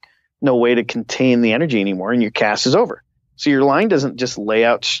no way to contain the energy anymore, and your cast is over. So your line doesn't just lay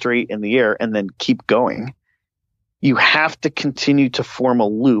out straight in the air and then keep going. You have to continue to form a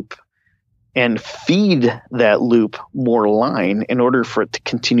loop and feed that loop more line in order for it to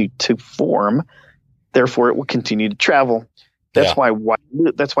continue to form. Therefore, it will continue to travel. That's why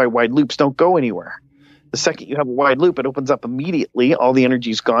wide loops don't go anywhere. The second you have a wide loop, it opens up immediately. All the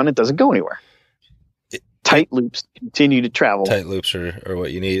energy's gone. It doesn't go anywhere. Tight loops continue to travel. Tight loops are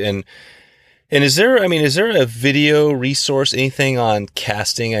what you need. And is there a video resource, anything on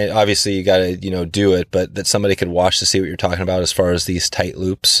casting? Obviously you got to, do it, but that somebody could watch to see what you're talking about as far as these tight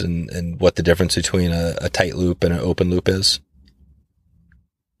loops and what the difference between a tight loop and an open loop is?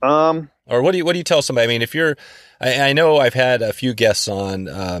 Or what do you tell somebody? I mean, if you're, I know I've had a few guests on,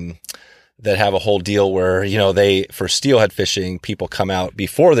 that have a whole deal where, for steelhead fishing, people come out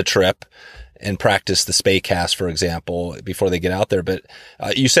before the trip and practice the spay cast, for example, before they get out there. But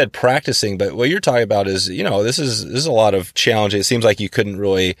you said practicing, but what you're talking about is, this is a lot of challenge. It seems like you couldn't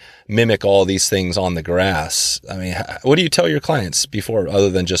really mimic all these things on the grass. I mean, what do you tell your clients before, other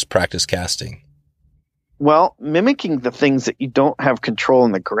than just practice casting? Well, mimicking the things that you don't have control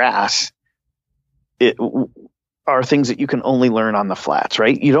in the grass are things that you can only learn on the flats,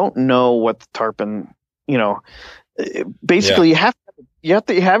 right? You don't know what the tarpon, basically you have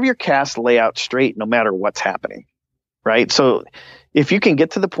to have your cast lay out straight no matter what's happening, right? So if you can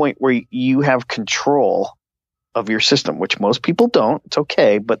get to the point where you have control of your system, which most people don't, it's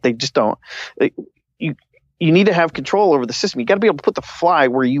okay, but they just don't. You need to have control over the system. You got to be able to put the fly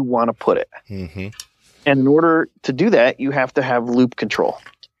where you want to put it. Mm-hmm. And in order to do that, you have to have loop control.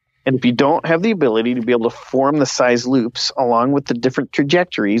 And if you don't have the ability to be able to form the size loops along with the different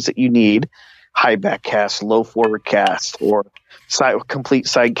trajectories that you need, high back cast, low forward cast, or complete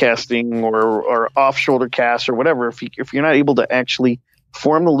side casting, or off shoulder cast, or whatever, if you're not able to actually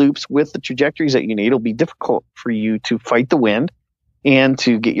form the loops with the trajectories that you need, it'll be difficult for you to fight the wind and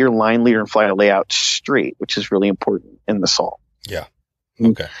to get your line, leader, and fly layout straight, which is really important in the salt. Yeah.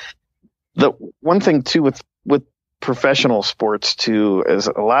 Okay. The one thing too with professional sports too is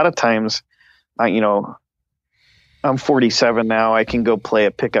a lot of times, I'm 47 now. I can go play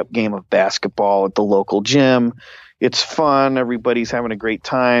a pickup game of basketball at the local gym. It's fun. Everybody's having a great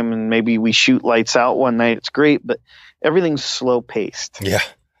time, and maybe we shoot lights out one night. It's great, but everything's slow paced. Yeah.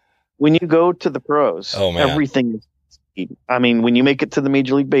 When you go to the pros, everything is speed. I mean, when you make it to the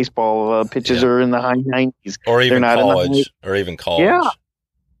Major League Baseball, pitches are in the high 90s, or even college. Yeah.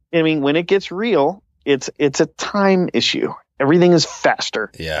 I mean, when it gets real, it's a time issue. Everything is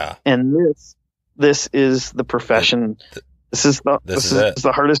faster. Yeah. And this is the profession. This is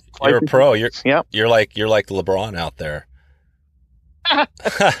the hardest. You're a pro. You're like LeBron out there.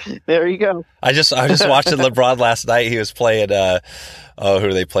 There you go. I just watching LeBron last night. He was playing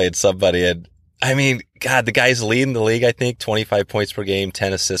who they played, somebody, and I mean, God, the guy's leading the league, I think 25 points per game,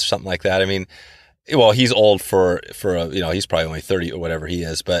 10 assists, something like that. I mean, well, he's old for he's probably only 30 or whatever he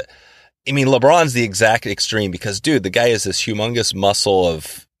is, but I mean, LeBron's the exact extreme because, dude, the guy is this humongous muscle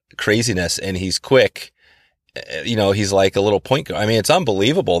of craziness and he's quick. He's like a little point guard. I mean, it's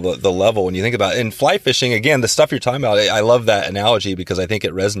unbelievable the level when you think about it. In fly fishing, again, the stuff you're talking about, I love that analogy because I think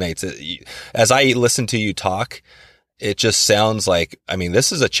it resonates. As I listen to you talk, it just sounds like, I mean,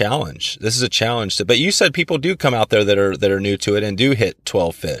 this is a challenge. But you said people do come out there that are new to it and do hit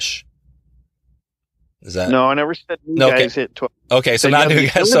 12 fish. Is that? No, I never said new guys hit 12. Okay, so not new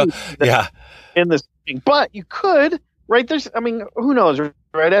guys. So yeah, in this thing, but you could, right? I mean, who knows,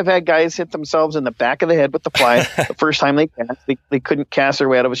 right? I've had guys hit themselves in the back of the head with the fly the first time they cast. They couldn't cast their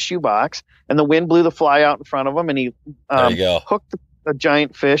way out of a shoebox, and the wind blew the fly out in front of him, and he hooked a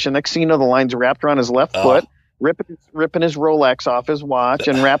giant fish. And next thing you know, the line's wrapped around his left foot, ripping his Rolex off his watch,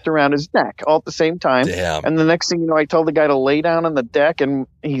 and wrapped around his neck all at the same time. Damn. And the next thing you know, I told the guy to lay down on the deck, and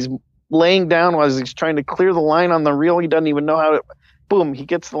he's laying down while he's trying to clear the line on the reel. He doesn't even know how to. Boom! He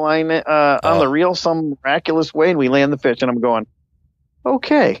gets the line on the reel some miraculous way, and we land the fish. And I'm going,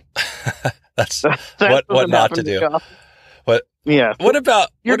 okay, that's what not to do. What? Yeah. What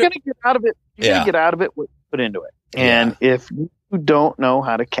about you're going to get out of it? You're going to get out of it what you put into it. And if you don't know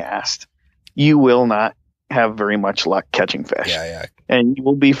how to cast, you will not have very much luck catching fish. Yeah. And you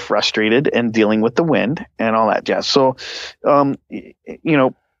will be frustrated and dealing with the wind and all that jazz. So,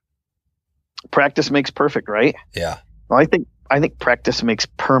 practice makes perfect, right? Yeah. Well, I think practice makes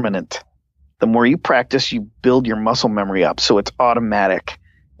permanent. The more you practice, you build your muscle memory up, so it's automatic.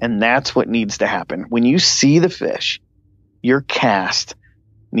 And that's what needs to happen. When you see the fish, your cast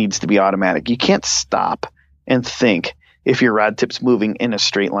needs to be automatic. You can't stop and think if your rod tip's moving in a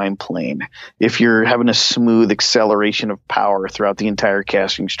straight line plane, if you're having a smooth acceleration of power throughout the entire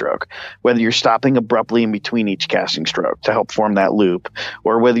casting stroke, whether you're stopping abruptly in between each casting stroke to help form that loop,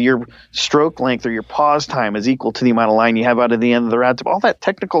 or whether your stroke length or your pause time is equal to the amount of line you have out of the end of the rod tip. All that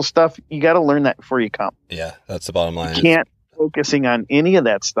technical stuff, you got to learn that before you come. Yeah, that's the bottom line. You can't focusing on any of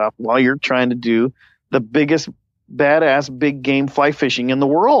that stuff while you're trying to do the biggest badass big game fly fishing in the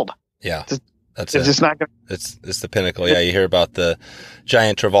world. Yeah. It's just not going to. It's the pinnacle. Yeah, you hear about the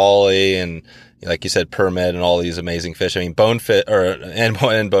giant trevally and, like you said, permit and all these amazing fish. I mean, bonefish and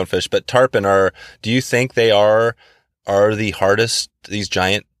bonefish, but tarpon do you think they are the hardest, these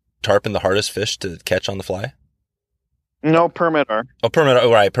giant tarpon, the hardest fish to catch on the fly? No, permit are. Oh, permit,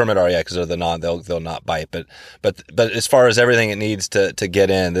 right. Permit are, yeah, because they'll not bite. But as far as everything it needs to get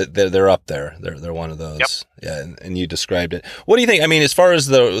in, they're up there. They're one of those. Yep. Yeah, and you described it. What do you think? I mean, as far as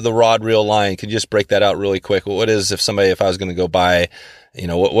the rod reel line, could you just break that out really quick? What is, if I was going to go buy,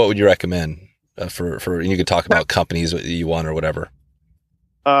 what would you recommend for, and you could talk about companies you want or whatever.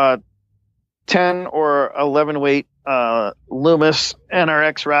 10 or 11 weight Loomis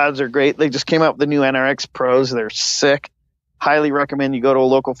NRX rods are great. They just came out with the new NRX Pros. They're sick. Highly recommend you go to a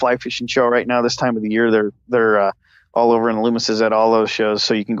local fly fishing show right now. This time of the year, they're all over, and Loomis is at all those shows,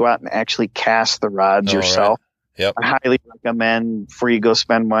 so you can go out and actually cast the rods yourself. Right. Yep. I highly recommend before you go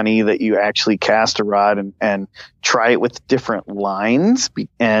spend money that you actually cast a rod and try it with different lines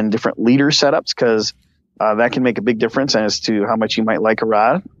and different leader setups, because that can make a big difference as to how much you might like a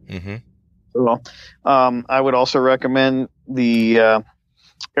rod. Mm-hmm. Well, I would also recommend the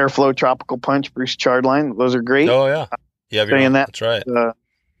Airflow Tropical Punch Bruce Chard line. Those are great. Oh yeah, yeah. Saying that, that's right.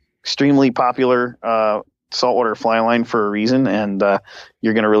 extremely popular saltwater fly line for a reason, and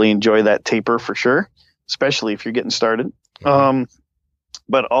you're going to really enjoy that taper for sure, especially if you're getting started. Mm-hmm.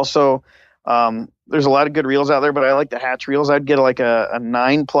 But also, there's a lot of good reels out there, but I like the hatch reels. I'd get like a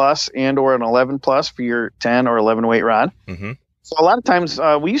 9 plus and or an 11 plus for your 10 or 11 weight rod. Mm-hmm. So a lot of times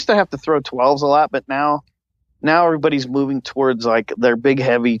we used to have to throw 12s a lot, but now everybody's moving towards like their big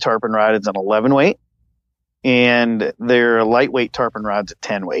heavy tarpon rod is an 11 weight, and their lightweight tarpon rod's a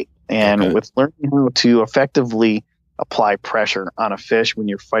 10 weight. And with learning how to effectively apply pressure on a fish when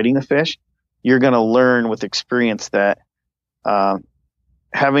you're fighting the fish, you're going to learn with experience that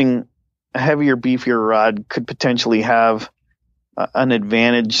having a heavier, beefier rod could potentially have an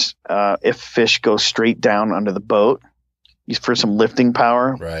advantage if fish go straight down under the boat for some lifting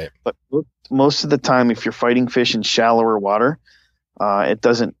power. Right. But most of the time, if you're fighting fish in shallower water, it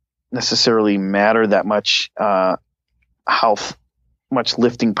doesn't necessarily matter that much how much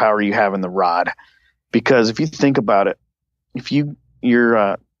lifting power you have in the rod. Because if you think about it, if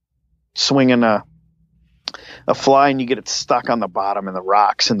you're swinging a fly and you get it stuck on the bottom in the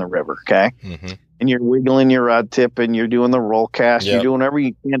rocks in the river, okay? Mm-hmm. And you're wiggling your rod tip and you're doing the roll cast, you're doing whatever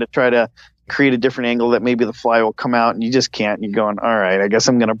you can to try to create a different angle that maybe the fly will come out, and you just can't. You're going, all right, I guess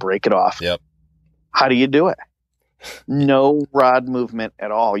I'm going to break it off. Yep. How do you do it? No rod movement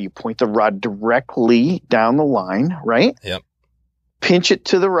at all. You point the rod directly down the line, right? Yep. Pinch it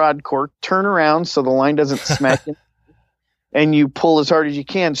to the rod cork, turn around so the line doesn't smack you, and you pull as hard as you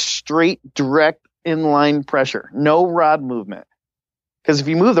can, straight, direct, inline pressure. No rod movement. Because if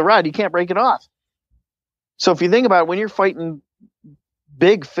you move the rod, you can't break it off. So if you think about it, when you're fighting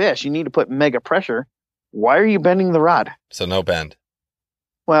big fish, you need to put mega pressure. Why are you bending the rod? So no bend.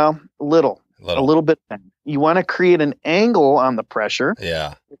 Well, a little bit bend. You want to create an angle on the pressure.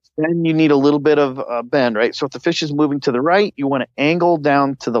 Yeah. Then you need a little bit of bend, right? So if the fish is moving to the right, you want to angle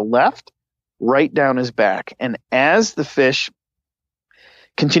down to the left, right down his back. And as the fish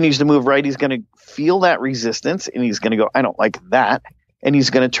continues to move right, he's going to feel that resistance, and he's going to go, I don't like that. And he's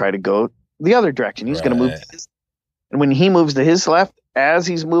going to try to go the other direction. He's going to move. And when he moves to his left, as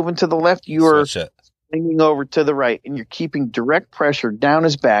he's moving to the left, you are swinging over to the right, and you're keeping direct pressure down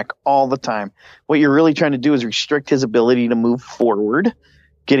his back all the time. What you're really trying to do is restrict his ability to move forward,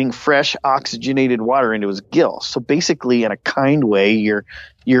 getting fresh oxygenated water into his gills. So basically, in a kind way, you're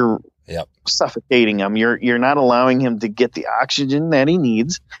suffocating him. You're not allowing him to get the oxygen that he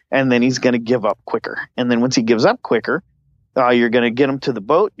needs, and then he's going to give up quicker. And then once he gives up quicker, you're going to get him to the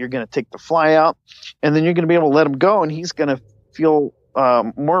boat. You're going to take the fly out, and then you're going to be able to let him go, and he's going to feel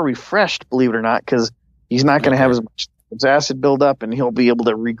more refreshed, believe it or not, because he's not going to have as much acid build up, and he'll be able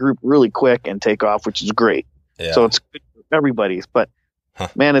to regroup really quick and take off, which is great. Yeah. So it's good for everybody's. But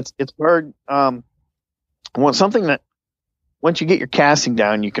man, it's hard. Something that once you get your casting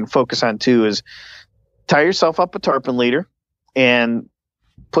down, you can focus on too is tie yourself up a tarpon leader and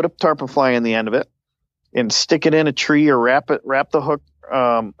put a tarpon fly in the end of it and stick it in a tree, or wrap the hook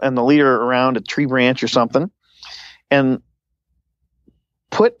and the leader around a tree branch or something, and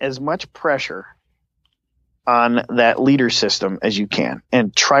put as much pressure on that leader system as you can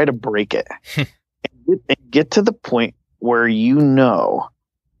and try to break it. And get to the point where you know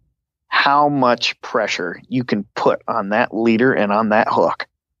how much pressure you can put on that leader and on that hook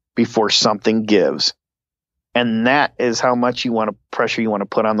before something gives. And that is how much pressure you want to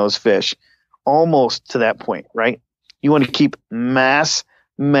put on those fish, almost to that point, right? You want to keep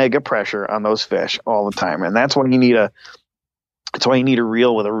mega pressure on those fish all the time. And that's why you need a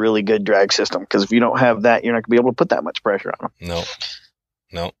reel with a really good drag system, because if you don't have that, you're not going to be able to put that much pressure on them.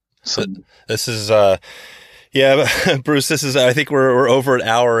 No. So this is Bruce, I think we're over an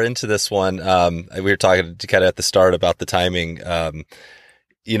hour into this one. We were talking kind of at the start about the timing.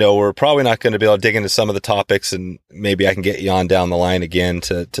 We're probably not going to be able to dig into some of the topics, and maybe I can get you on down the line again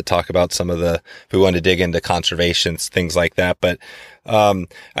to talk about some of if we want to dig into conservation, things like that. But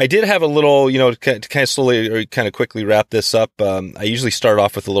I did have a little, to kind of slowly or kind of quickly wrap this up. I usually start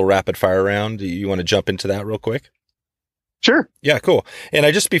off with a little rapid fire round. Do you want to jump into that real quick? Sure. Yeah, cool.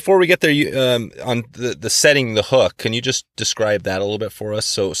 And before we get there, on the setting the hook, can you just describe that a little bit for us?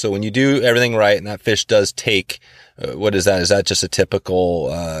 So when you do everything right and that fish does take, what is that? Is that just a typical,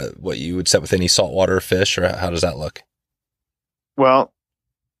 what you would set with any saltwater fish, or how does that look? Well,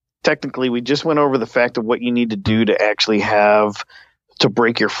 technically we just went over the fact of what you need to do to actually have to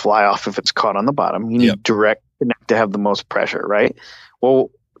break your fly off if it's caught on the bottom. You need direct connect to have the most pressure, right?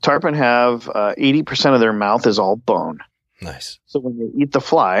 Well, tarpon have 80% of their mouth is all bone. Nice. So when you eat the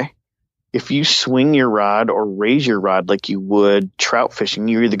fly, if you swing your rod or raise your rod like you would trout fishing,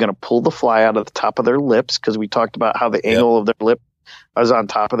 you're either going to pull the fly out of the top of their lips, because we talked about how the angle of their lip is on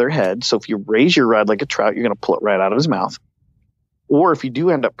top of their head. So if you raise your rod like a trout, you're going to pull it right out of his mouth. Or if you do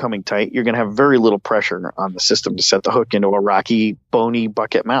end up coming tight, you're going to have very little pressure on the system to set the hook into a rocky, bony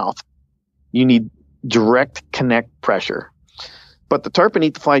bucket mouth. You need direct connect pressure. But the tarpon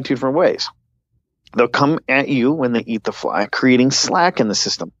eat the fly 2 different ways. They'll come at you when they eat the fly, creating slack in the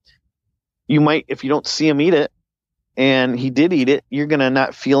system. You might, if you don't see him eat it, and he did eat it, you're going to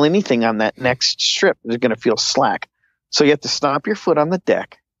not feel anything on that next strip. They're going to feel slack. So you have to stomp your foot on the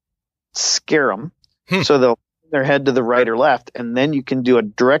deck, scare them, so they'll turn their head to the right or left, and then you can do a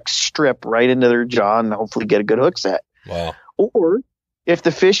direct strip right into their jaw and hopefully get a good hook set. Wow. Or if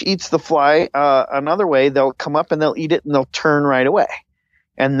the fish eats the fly another way, they'll come up and they'll eat it and they'll turn right away.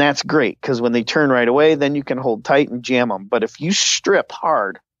 And that's great because when they turn right away, then you can hold tight and jam them. But if you strip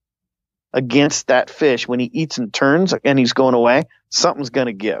hard against that fish when he eats and turns and he's going away, something's going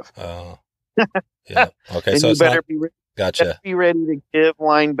to give. Oh, yeah. Okay. So you it's better not, gotcha. be ready to give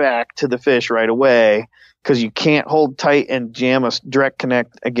line back to the fish right away because you can't hold tight and jam a direct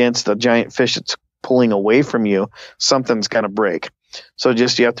connect against a giant fish that's pulling away from you. Something's going to break. So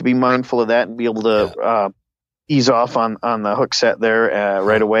just you have to be mindful of that and be able to ease off on the hook set there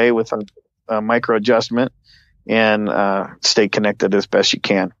right away with a micro adjustment and stay connected as best you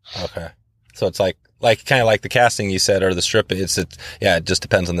can. Okay. So it's like kind of like the casting you said, or the strip. It just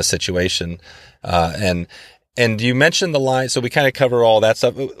depends on the situation. And you mentioned the line, so we kind of cover all that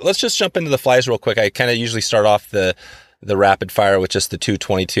stuff. Let's just jump into the flies real quick. I kind of usually start off the rapid fire with just the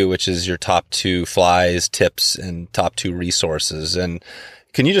 222, which is your top 2 flies, tips, and top 2 resources. And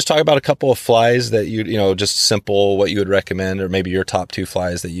can you just talk about a couple of flies that just simple, what you would recommend, or maybe your top 2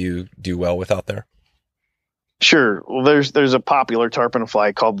 flies that you do well with out there? Sure. Well, there's a popular tarpon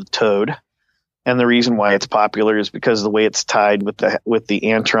fly called the toad. And the reason why it's popular is because of the way it's tied with the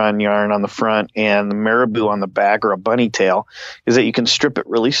antron yarn on the front and the marabou on the back, or a bunny tail, is that you can strip it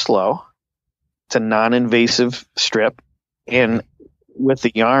really slow. It's a non-invasive strip. And with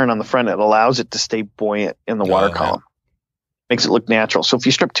the yarn on the front, it allows it to stay buoyant in the water column. Makes it look natural. So if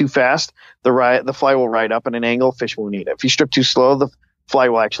you strip too fast, the fly will ride up at an angle, fish won't eat it. If you strip too slow, the fly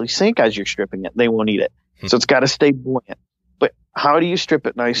will actually sink as you're stripping it. They won't eat it. So it's got to stay buoyant. But how do you strip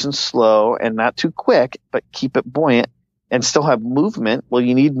it nice and slow and not too quick, but keep it buoyant and still have movement? Well,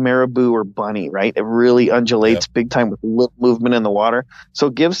 you need marabou or bunny, right? It really undulates big time with little movement in the water. So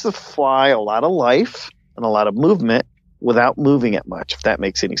it gives the fly a lot of life and a lot of movement without moving it much, if that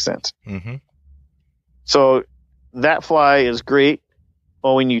makes any sense. Mm-hmm. So that fly is great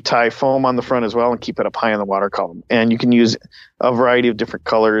when you tie foam on the front as well and keep it up high in the water column. And you can use a variety of different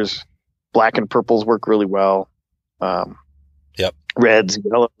colors. Black and purples work really well. Reds,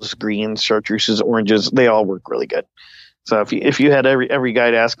 yellows, greens, chartreuses, oranges, they all work really good. So if you had every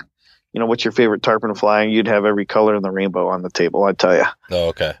guy to ask, what's your favorite tarpon fly, you'd have every color in the rainbow on the table, I'd tell you. Oh,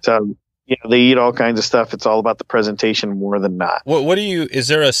 okay. So they eat all kinds of stuff. It's all about the presentation more than not. Is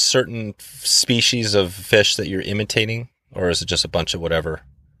there a certain species of fish that you're imitating, or is it just a bunch of whatever?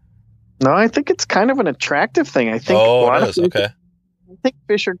 No, I think it's kind of an attractive thing. I think okay. I think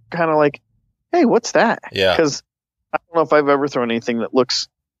fish are kind of like, hey, what's that? Yeah. Because I don't know if I've ever thrown anything that looks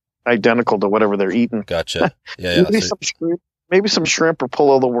identical to whatever they're eating. Gotcha. Yeah. maybe some shrimp or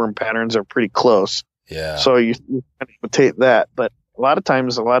pullover worm patterns are pretty close. Yeah. So you kind of imitate that. But a lot of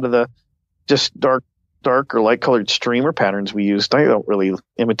times, a lot of the just dark or light colored streamer patterns we use, they don't really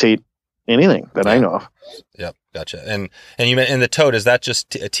imitate anything that I know of. Yep. Gotcha. And you meant, and the toad, is that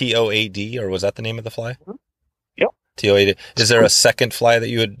just a TOAD, or was that the name of the fly? Mm-hmm. Yep. TOAD. Is there a second fly that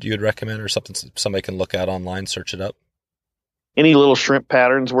you would recommend, or something somebody can look at online, search it up? Any little shrimp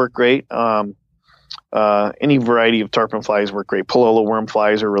patterns work great. Any variety of tarpon flies work great. Pullover worm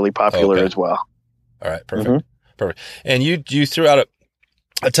flies are really popular as well. All right. Perfect. Mm-hmm. Perfect. And you threw out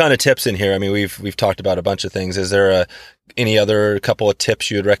a ton of tips in here. I mean, we've talked about a bunch of things. Is there any other couple of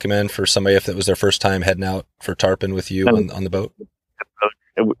tips you would recommend for somebody if it was their first time heading out for tarpon with you on the boat?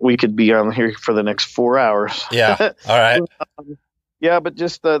 We could be on here for the next 4 hours. Yeah. All right. But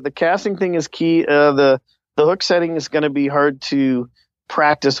just the casting thing is key. The hook setting is going to be hard to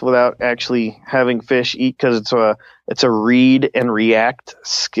practice without actually having fish eat, because it's a read and react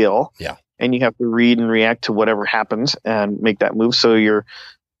skill. Yeah. And you have to read and react to whatever happens and make that move. So you're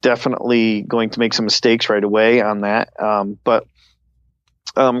definitely going to make some mistakes right away on that. But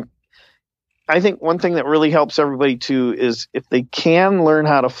I think one thing that really helps everybody too is if they can learn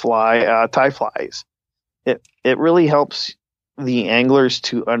how to fly, tie flies, it really helps the anglers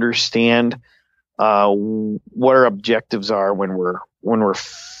to understand what our objectives are when we're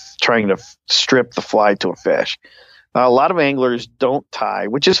trying to strip the fly to a fish. A lot of anglers don't tie,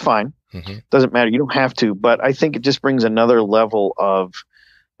 which is fine. Doesn't matter. You don't have to, but I think it just brings another level of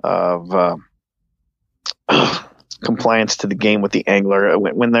compliance to the game with the angler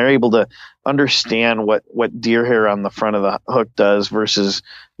when they're able to understand what deer hair on the front of the hook does versus,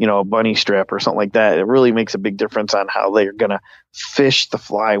 a bunny strap or something like that. It really makes a big difference on how they're going to fish the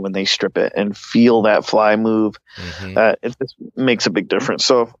fly when they strip it and feel that fly move. It just makes a big difference.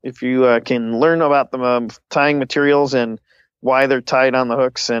 So if you can learn about the tying materials and why they're tied on the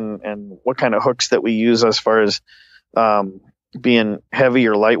hooks and what kind of hooks that we use as far as being heavy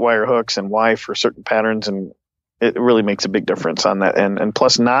or light wire hooks and why for certain patterns, and it really makes a big difference on that. And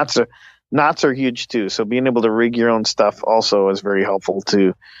plus knots are huge too. So being able to rig your own stuff also is very helpful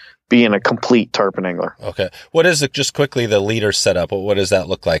to being a complete tarpon angler. Okay. What is it, just quickly, the leader setup? What does that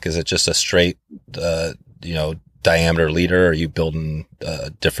look like? Is it just a straight, diameter leader? Or are you building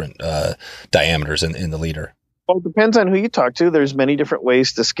different diameters in the leader? Well, it depends on who you talk to. There's many different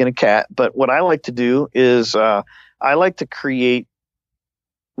ways to skin a cat, but what I like to do is I like to create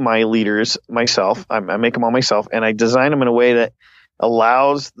my leaders myself. I make them all myself, and I design them in a way that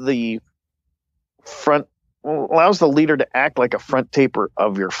allows the leader to act like a front taper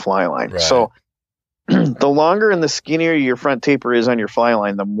of your fly line. Right. So the longer and the skinnier your front taper is on your fly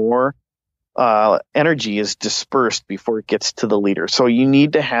line, the more energy is dispersed before it gets to the leader. So you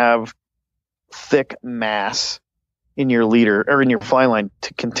need to have thick mass in your leader or in your fly line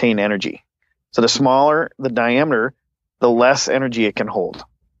to contain energy. So the smaller the diameter, the less energy it can hold.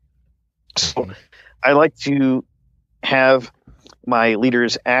 So I like to have my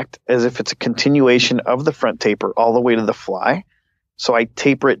leaders act as if it's a continuation of the front taper all the way to the fly. So I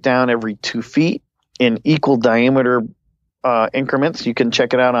taper it down every 2 feet in equal diameter increments. You can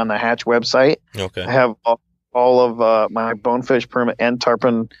check it out on the Hatch website. Okay. I have all of my bonefish, permit, and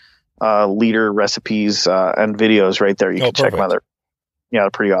tarpon leader recipes and videos right there. You can check them out there. Yeah,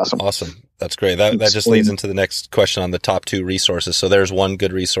 they're pretty awesome. Awesome. That's great. That just leads into the next question on the top 2 resources. So there's one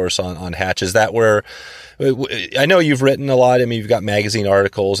good resource on Hatch. Is that where, I know you've written a lot. I mean, you've got magazine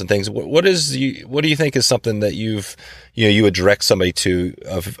articles and things. What do you think is something that you would direct somebody to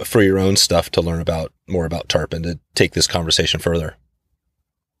for your own stuff to learn more about tarpon to take this conversation further?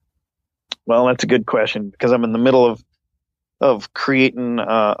 Well, that's a good question because I'm in the middle of creating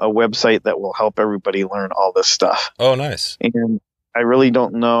a website that will help everybody learn all this stuff. Oh, nice. And I really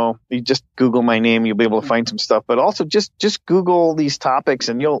don't know. You just Google my name, you'll be able to find some stuff. But also just Google these topics,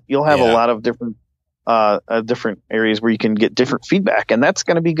 and you'll have a lot of different areas where you can get different feedback, and that's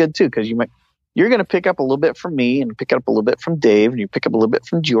going to be good too because you're going to pick up a little bit from me, and pick up a little bit from Dave, and you pick up a little bit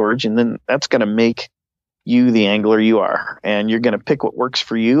from George, and then that's going to make you the angler you are, and you're going to pick what works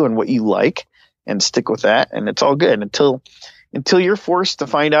for you and what you like, and stick with that, and it's all good until you're forced to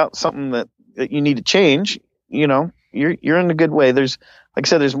find out something that you need to change. You're in a good way. There's, like I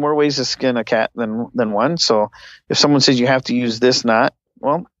said, there's more ways to skin a cat than one. So if someone says you have to use this knot,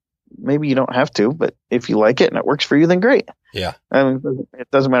 well, maybe you don't have to, but if you like it and it works for you, then great. Yeah. I mean, it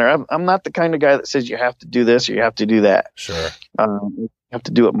doesn't matter. I'm not the kind of guy that says you have to do this or you have to do that. Sure. You have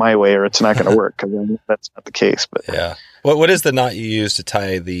to do it my way or it's not going to work because that's not the case. But yeah. What is the knot you use to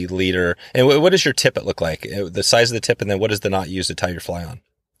tie the leader? And what does your tippet look like? The size of the tip, and then what is the knot you use to tie your fly on?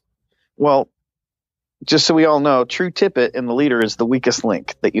 Well, just so we all know, true tippet in the leader is the weakest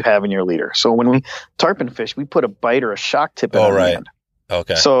link that you have in your leader. So when we tarpon fish, we put a bite or a shock tippet on the end.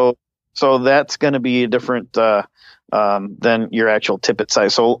 Okay. So that's going to be different than your actual tippet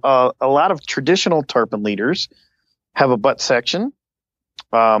size. So a lot of traditional tarpon leaders have a butt section,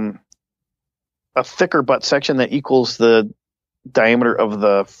 a thicker butt section that equals the diameter of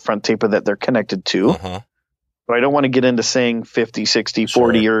the front taper that they're connected to. But I don't want to get into saying 50, 60,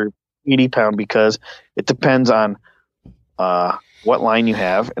 40, or 80 pound because it depends on what line you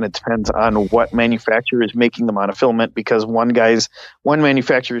have, and it depends on what manufacturer is making the monofilament because one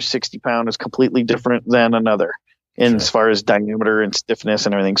manufacturer's 60 pound is completely different than another as far as diameter and stiffness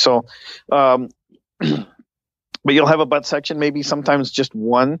and everything. So, but you'll have a butt section, maybe sometimes just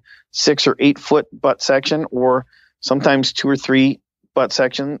 1 6 or 8 foot butt section, or sometimes 2 or 3 butt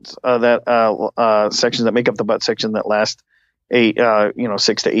sections sections that make up the butt section that last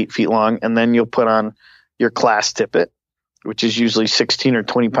 6 to 8 feet long, and then you'll put on your class tippet, which is usually 16 or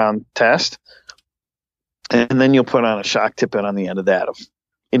 20 pound test, and then you'll put on a shock tippet on the end of that of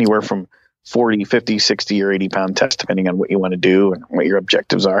anywhere from 40, 50, 60, or 80 pound test, depending on what you want to do and what your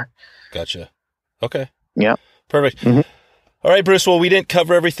objectives are. Gotcha. Okay. Yeah. Perfect. Mm-hmm. All right, Bruce. Well, we didn't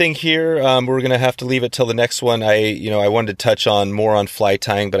cover everything here. We're going to have to leave it till the next one. I wanted to touch on more on fly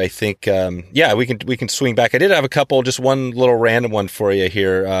tying, but I think, we can swing back. I did have a couple, just one little random one for you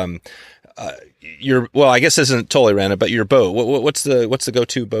here. I guess this isn't totally random, but your boat. What's the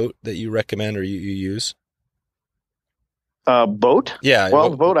go-to boat that you recommend or you use? Boat? Yeah.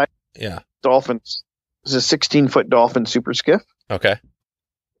 Well, boat. Dolphins. It's a 16-foot Dolphin Super Skiff. Okay.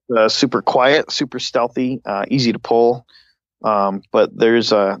 Super quiet, super stealthy, easy to pull. But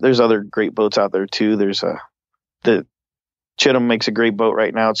there's other great boats out there too. There's the Chittum makes a great boat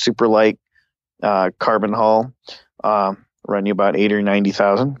right now. It's super light, carbon hull. Run you about 80 or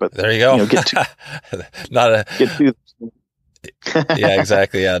 90,000. But there you go. Get to get to. Yeah,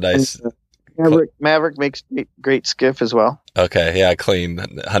 exactly. Yeah, nice. Maverick makes great skiff as well. Okay, yeah, clean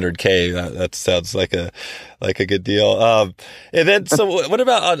 100K. That sounds like a good deal. And then, so what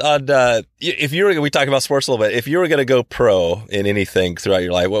about on if you were, we talk about sports a little bit. If you were going to go pro in anything throughout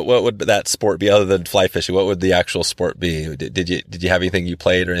your life, what would that sport be other than fly fishing? What would the actual sport be? Did you have anything you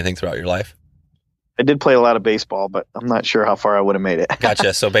played or anything throughout your life? I did play a lot of baseball, but I'm not sure how far I would have made it.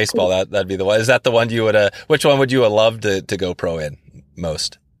 Gotcha. So baseball, that'd be the one. Is that the one you would? Which one would you have loved to go pro in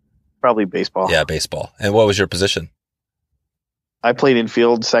most? Probably baseball. Yeah, baseball. And what was your position? I played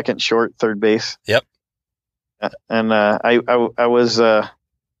infield, second, short, third base. Yep. And I was well,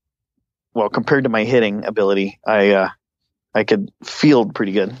 compared to my hitting ability, I could field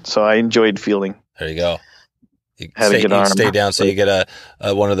pretty good, so I enjoyed fielding. There you go. You had a good arm. Stay down, so you get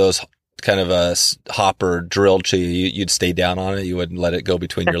a one of those kind of a hopper drilled to you. You'd stay down on it. You wouldn't let it go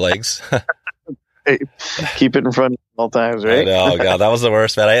between your legs. Keep it in front all times, right? Oh God, that was the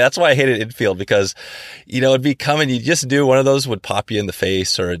worst, man. That's why I hated infield, because it'd be coming. You just knew one of those would pop you in the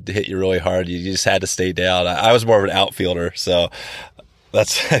face or hit you really hard. You just had to stay down. I was more of an outfielder, so I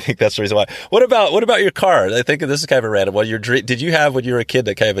think that's the reason why. What about your car? I think this is kind of a random one. Did you have when you were a kid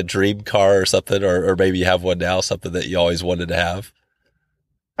that kind of a dream car or something, or maybe you have one now, something that you always wanted to have?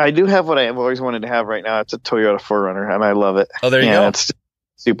 I do have what I've always wanted to have right now. It's a Toyota 4Runner, and I love it. Oh, there you go. It's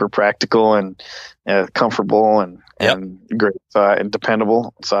super practical and comfortable and great and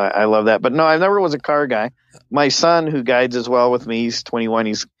dependable. So I love that. But no, I never was a car guy. My son, who guides as well with me, he's 21.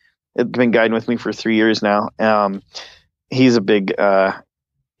 He's been guiding with me for 3 years now. He's a big car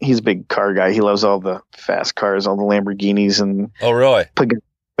guy. He loves all the fast cars, all the Lamborghinis and really?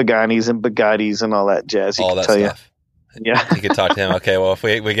 Paganis and Bugattis and all that jazz. All that stuff. Yeah. You could talk to him. Okay. Well, if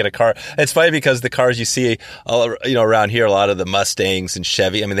we get a car, it's funny because the cars you see, around here, a lot of the Mustangs and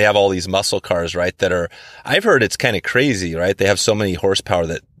Chevy, I mean, they have all these muscle cars, right? I've heard it's kind of crazy, right? They have so many horsepower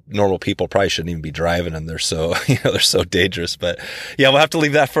that normal people probably shouldn't even be driving them. They're so, they're so dangerous, but yeah, we'll have to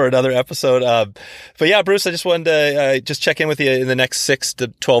leave that for another episode. But yeah, Bruce, I just wanted to just check in with you in the next 6 to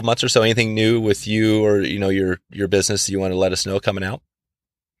 12 months or so. Anything new with you or, your business you want to let us know coming out?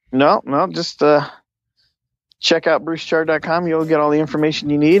 No, just, check out brucechard.com. You'll get all the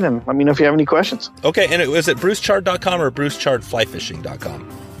information you need, and let me know if you have any questions. Okay, and was it brucechard.com or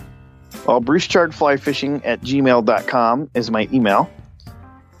brucechardflyfishing.com? Well, brucechardflyfishing@gmail.com is my email.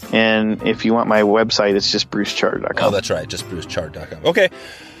 And if you want my website, it's just brucechard.com. Oh, that's right, just brucechard.com. Okay.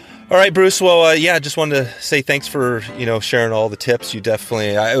 All right, Bruce. Well, just wanted to say thanks for, sharing all the tips. You definitely,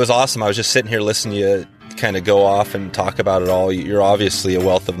 it was awesome. I was just sitting here listening to you kind of go off and talk about it all. You're obviously a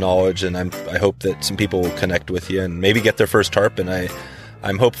wealth of knowledge, and I hope that some people will connect with you and maybe get their first tarpon.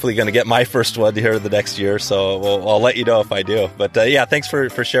 I'm hopefully going to get my first one here the next year, so I'll let you know if I do. But thanks for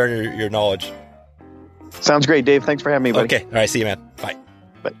sharing your knowledge. Sounds great, Dave. Thanks for having me, buddy. Okay. All right. See you, man. Bye.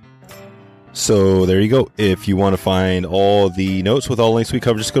 Bye. So there you go. If you want to find all the notes with all links we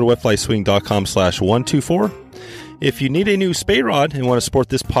covered, just go to wetflyswing.com/124. If you need a new spay rod and want to support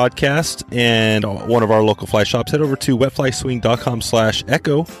this podcast and one of our local fly shops, head over to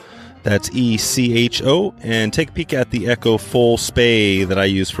wetflyswing.com/echo. That's ECHO, and take a peek at the Echo full spay that I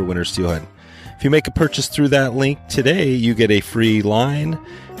use for winter steelhead. If you make a purchase through that link today, you get a free line,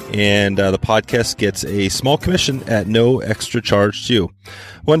 and the podcast gets a small commission at no extra charge to you.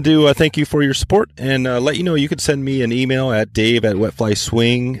 Wanted to thank you for your support and let you know you could send me an email at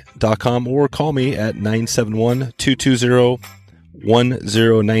dave@wetflyswing.com or call me at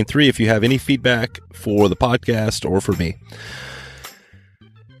 971-220-1093 if you have any feedback for the podcast or for me.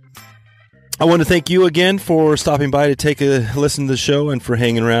 I want to thank you again for stopping by to take a listen to the show and for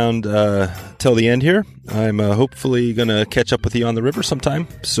hanging around till the end here. I'm hopefully going to catch up with you on the river sometime.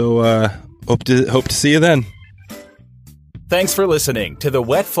 So hope to see you then. Thanks for listening to the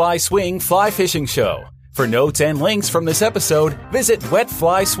Wet Fly Swing Fly Fishing Show. For notes and links from this episode, visit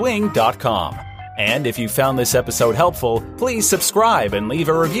wetflyswing.com. And if you found this episode helpful, please subscribe and leave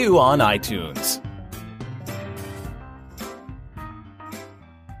a review on iTunes.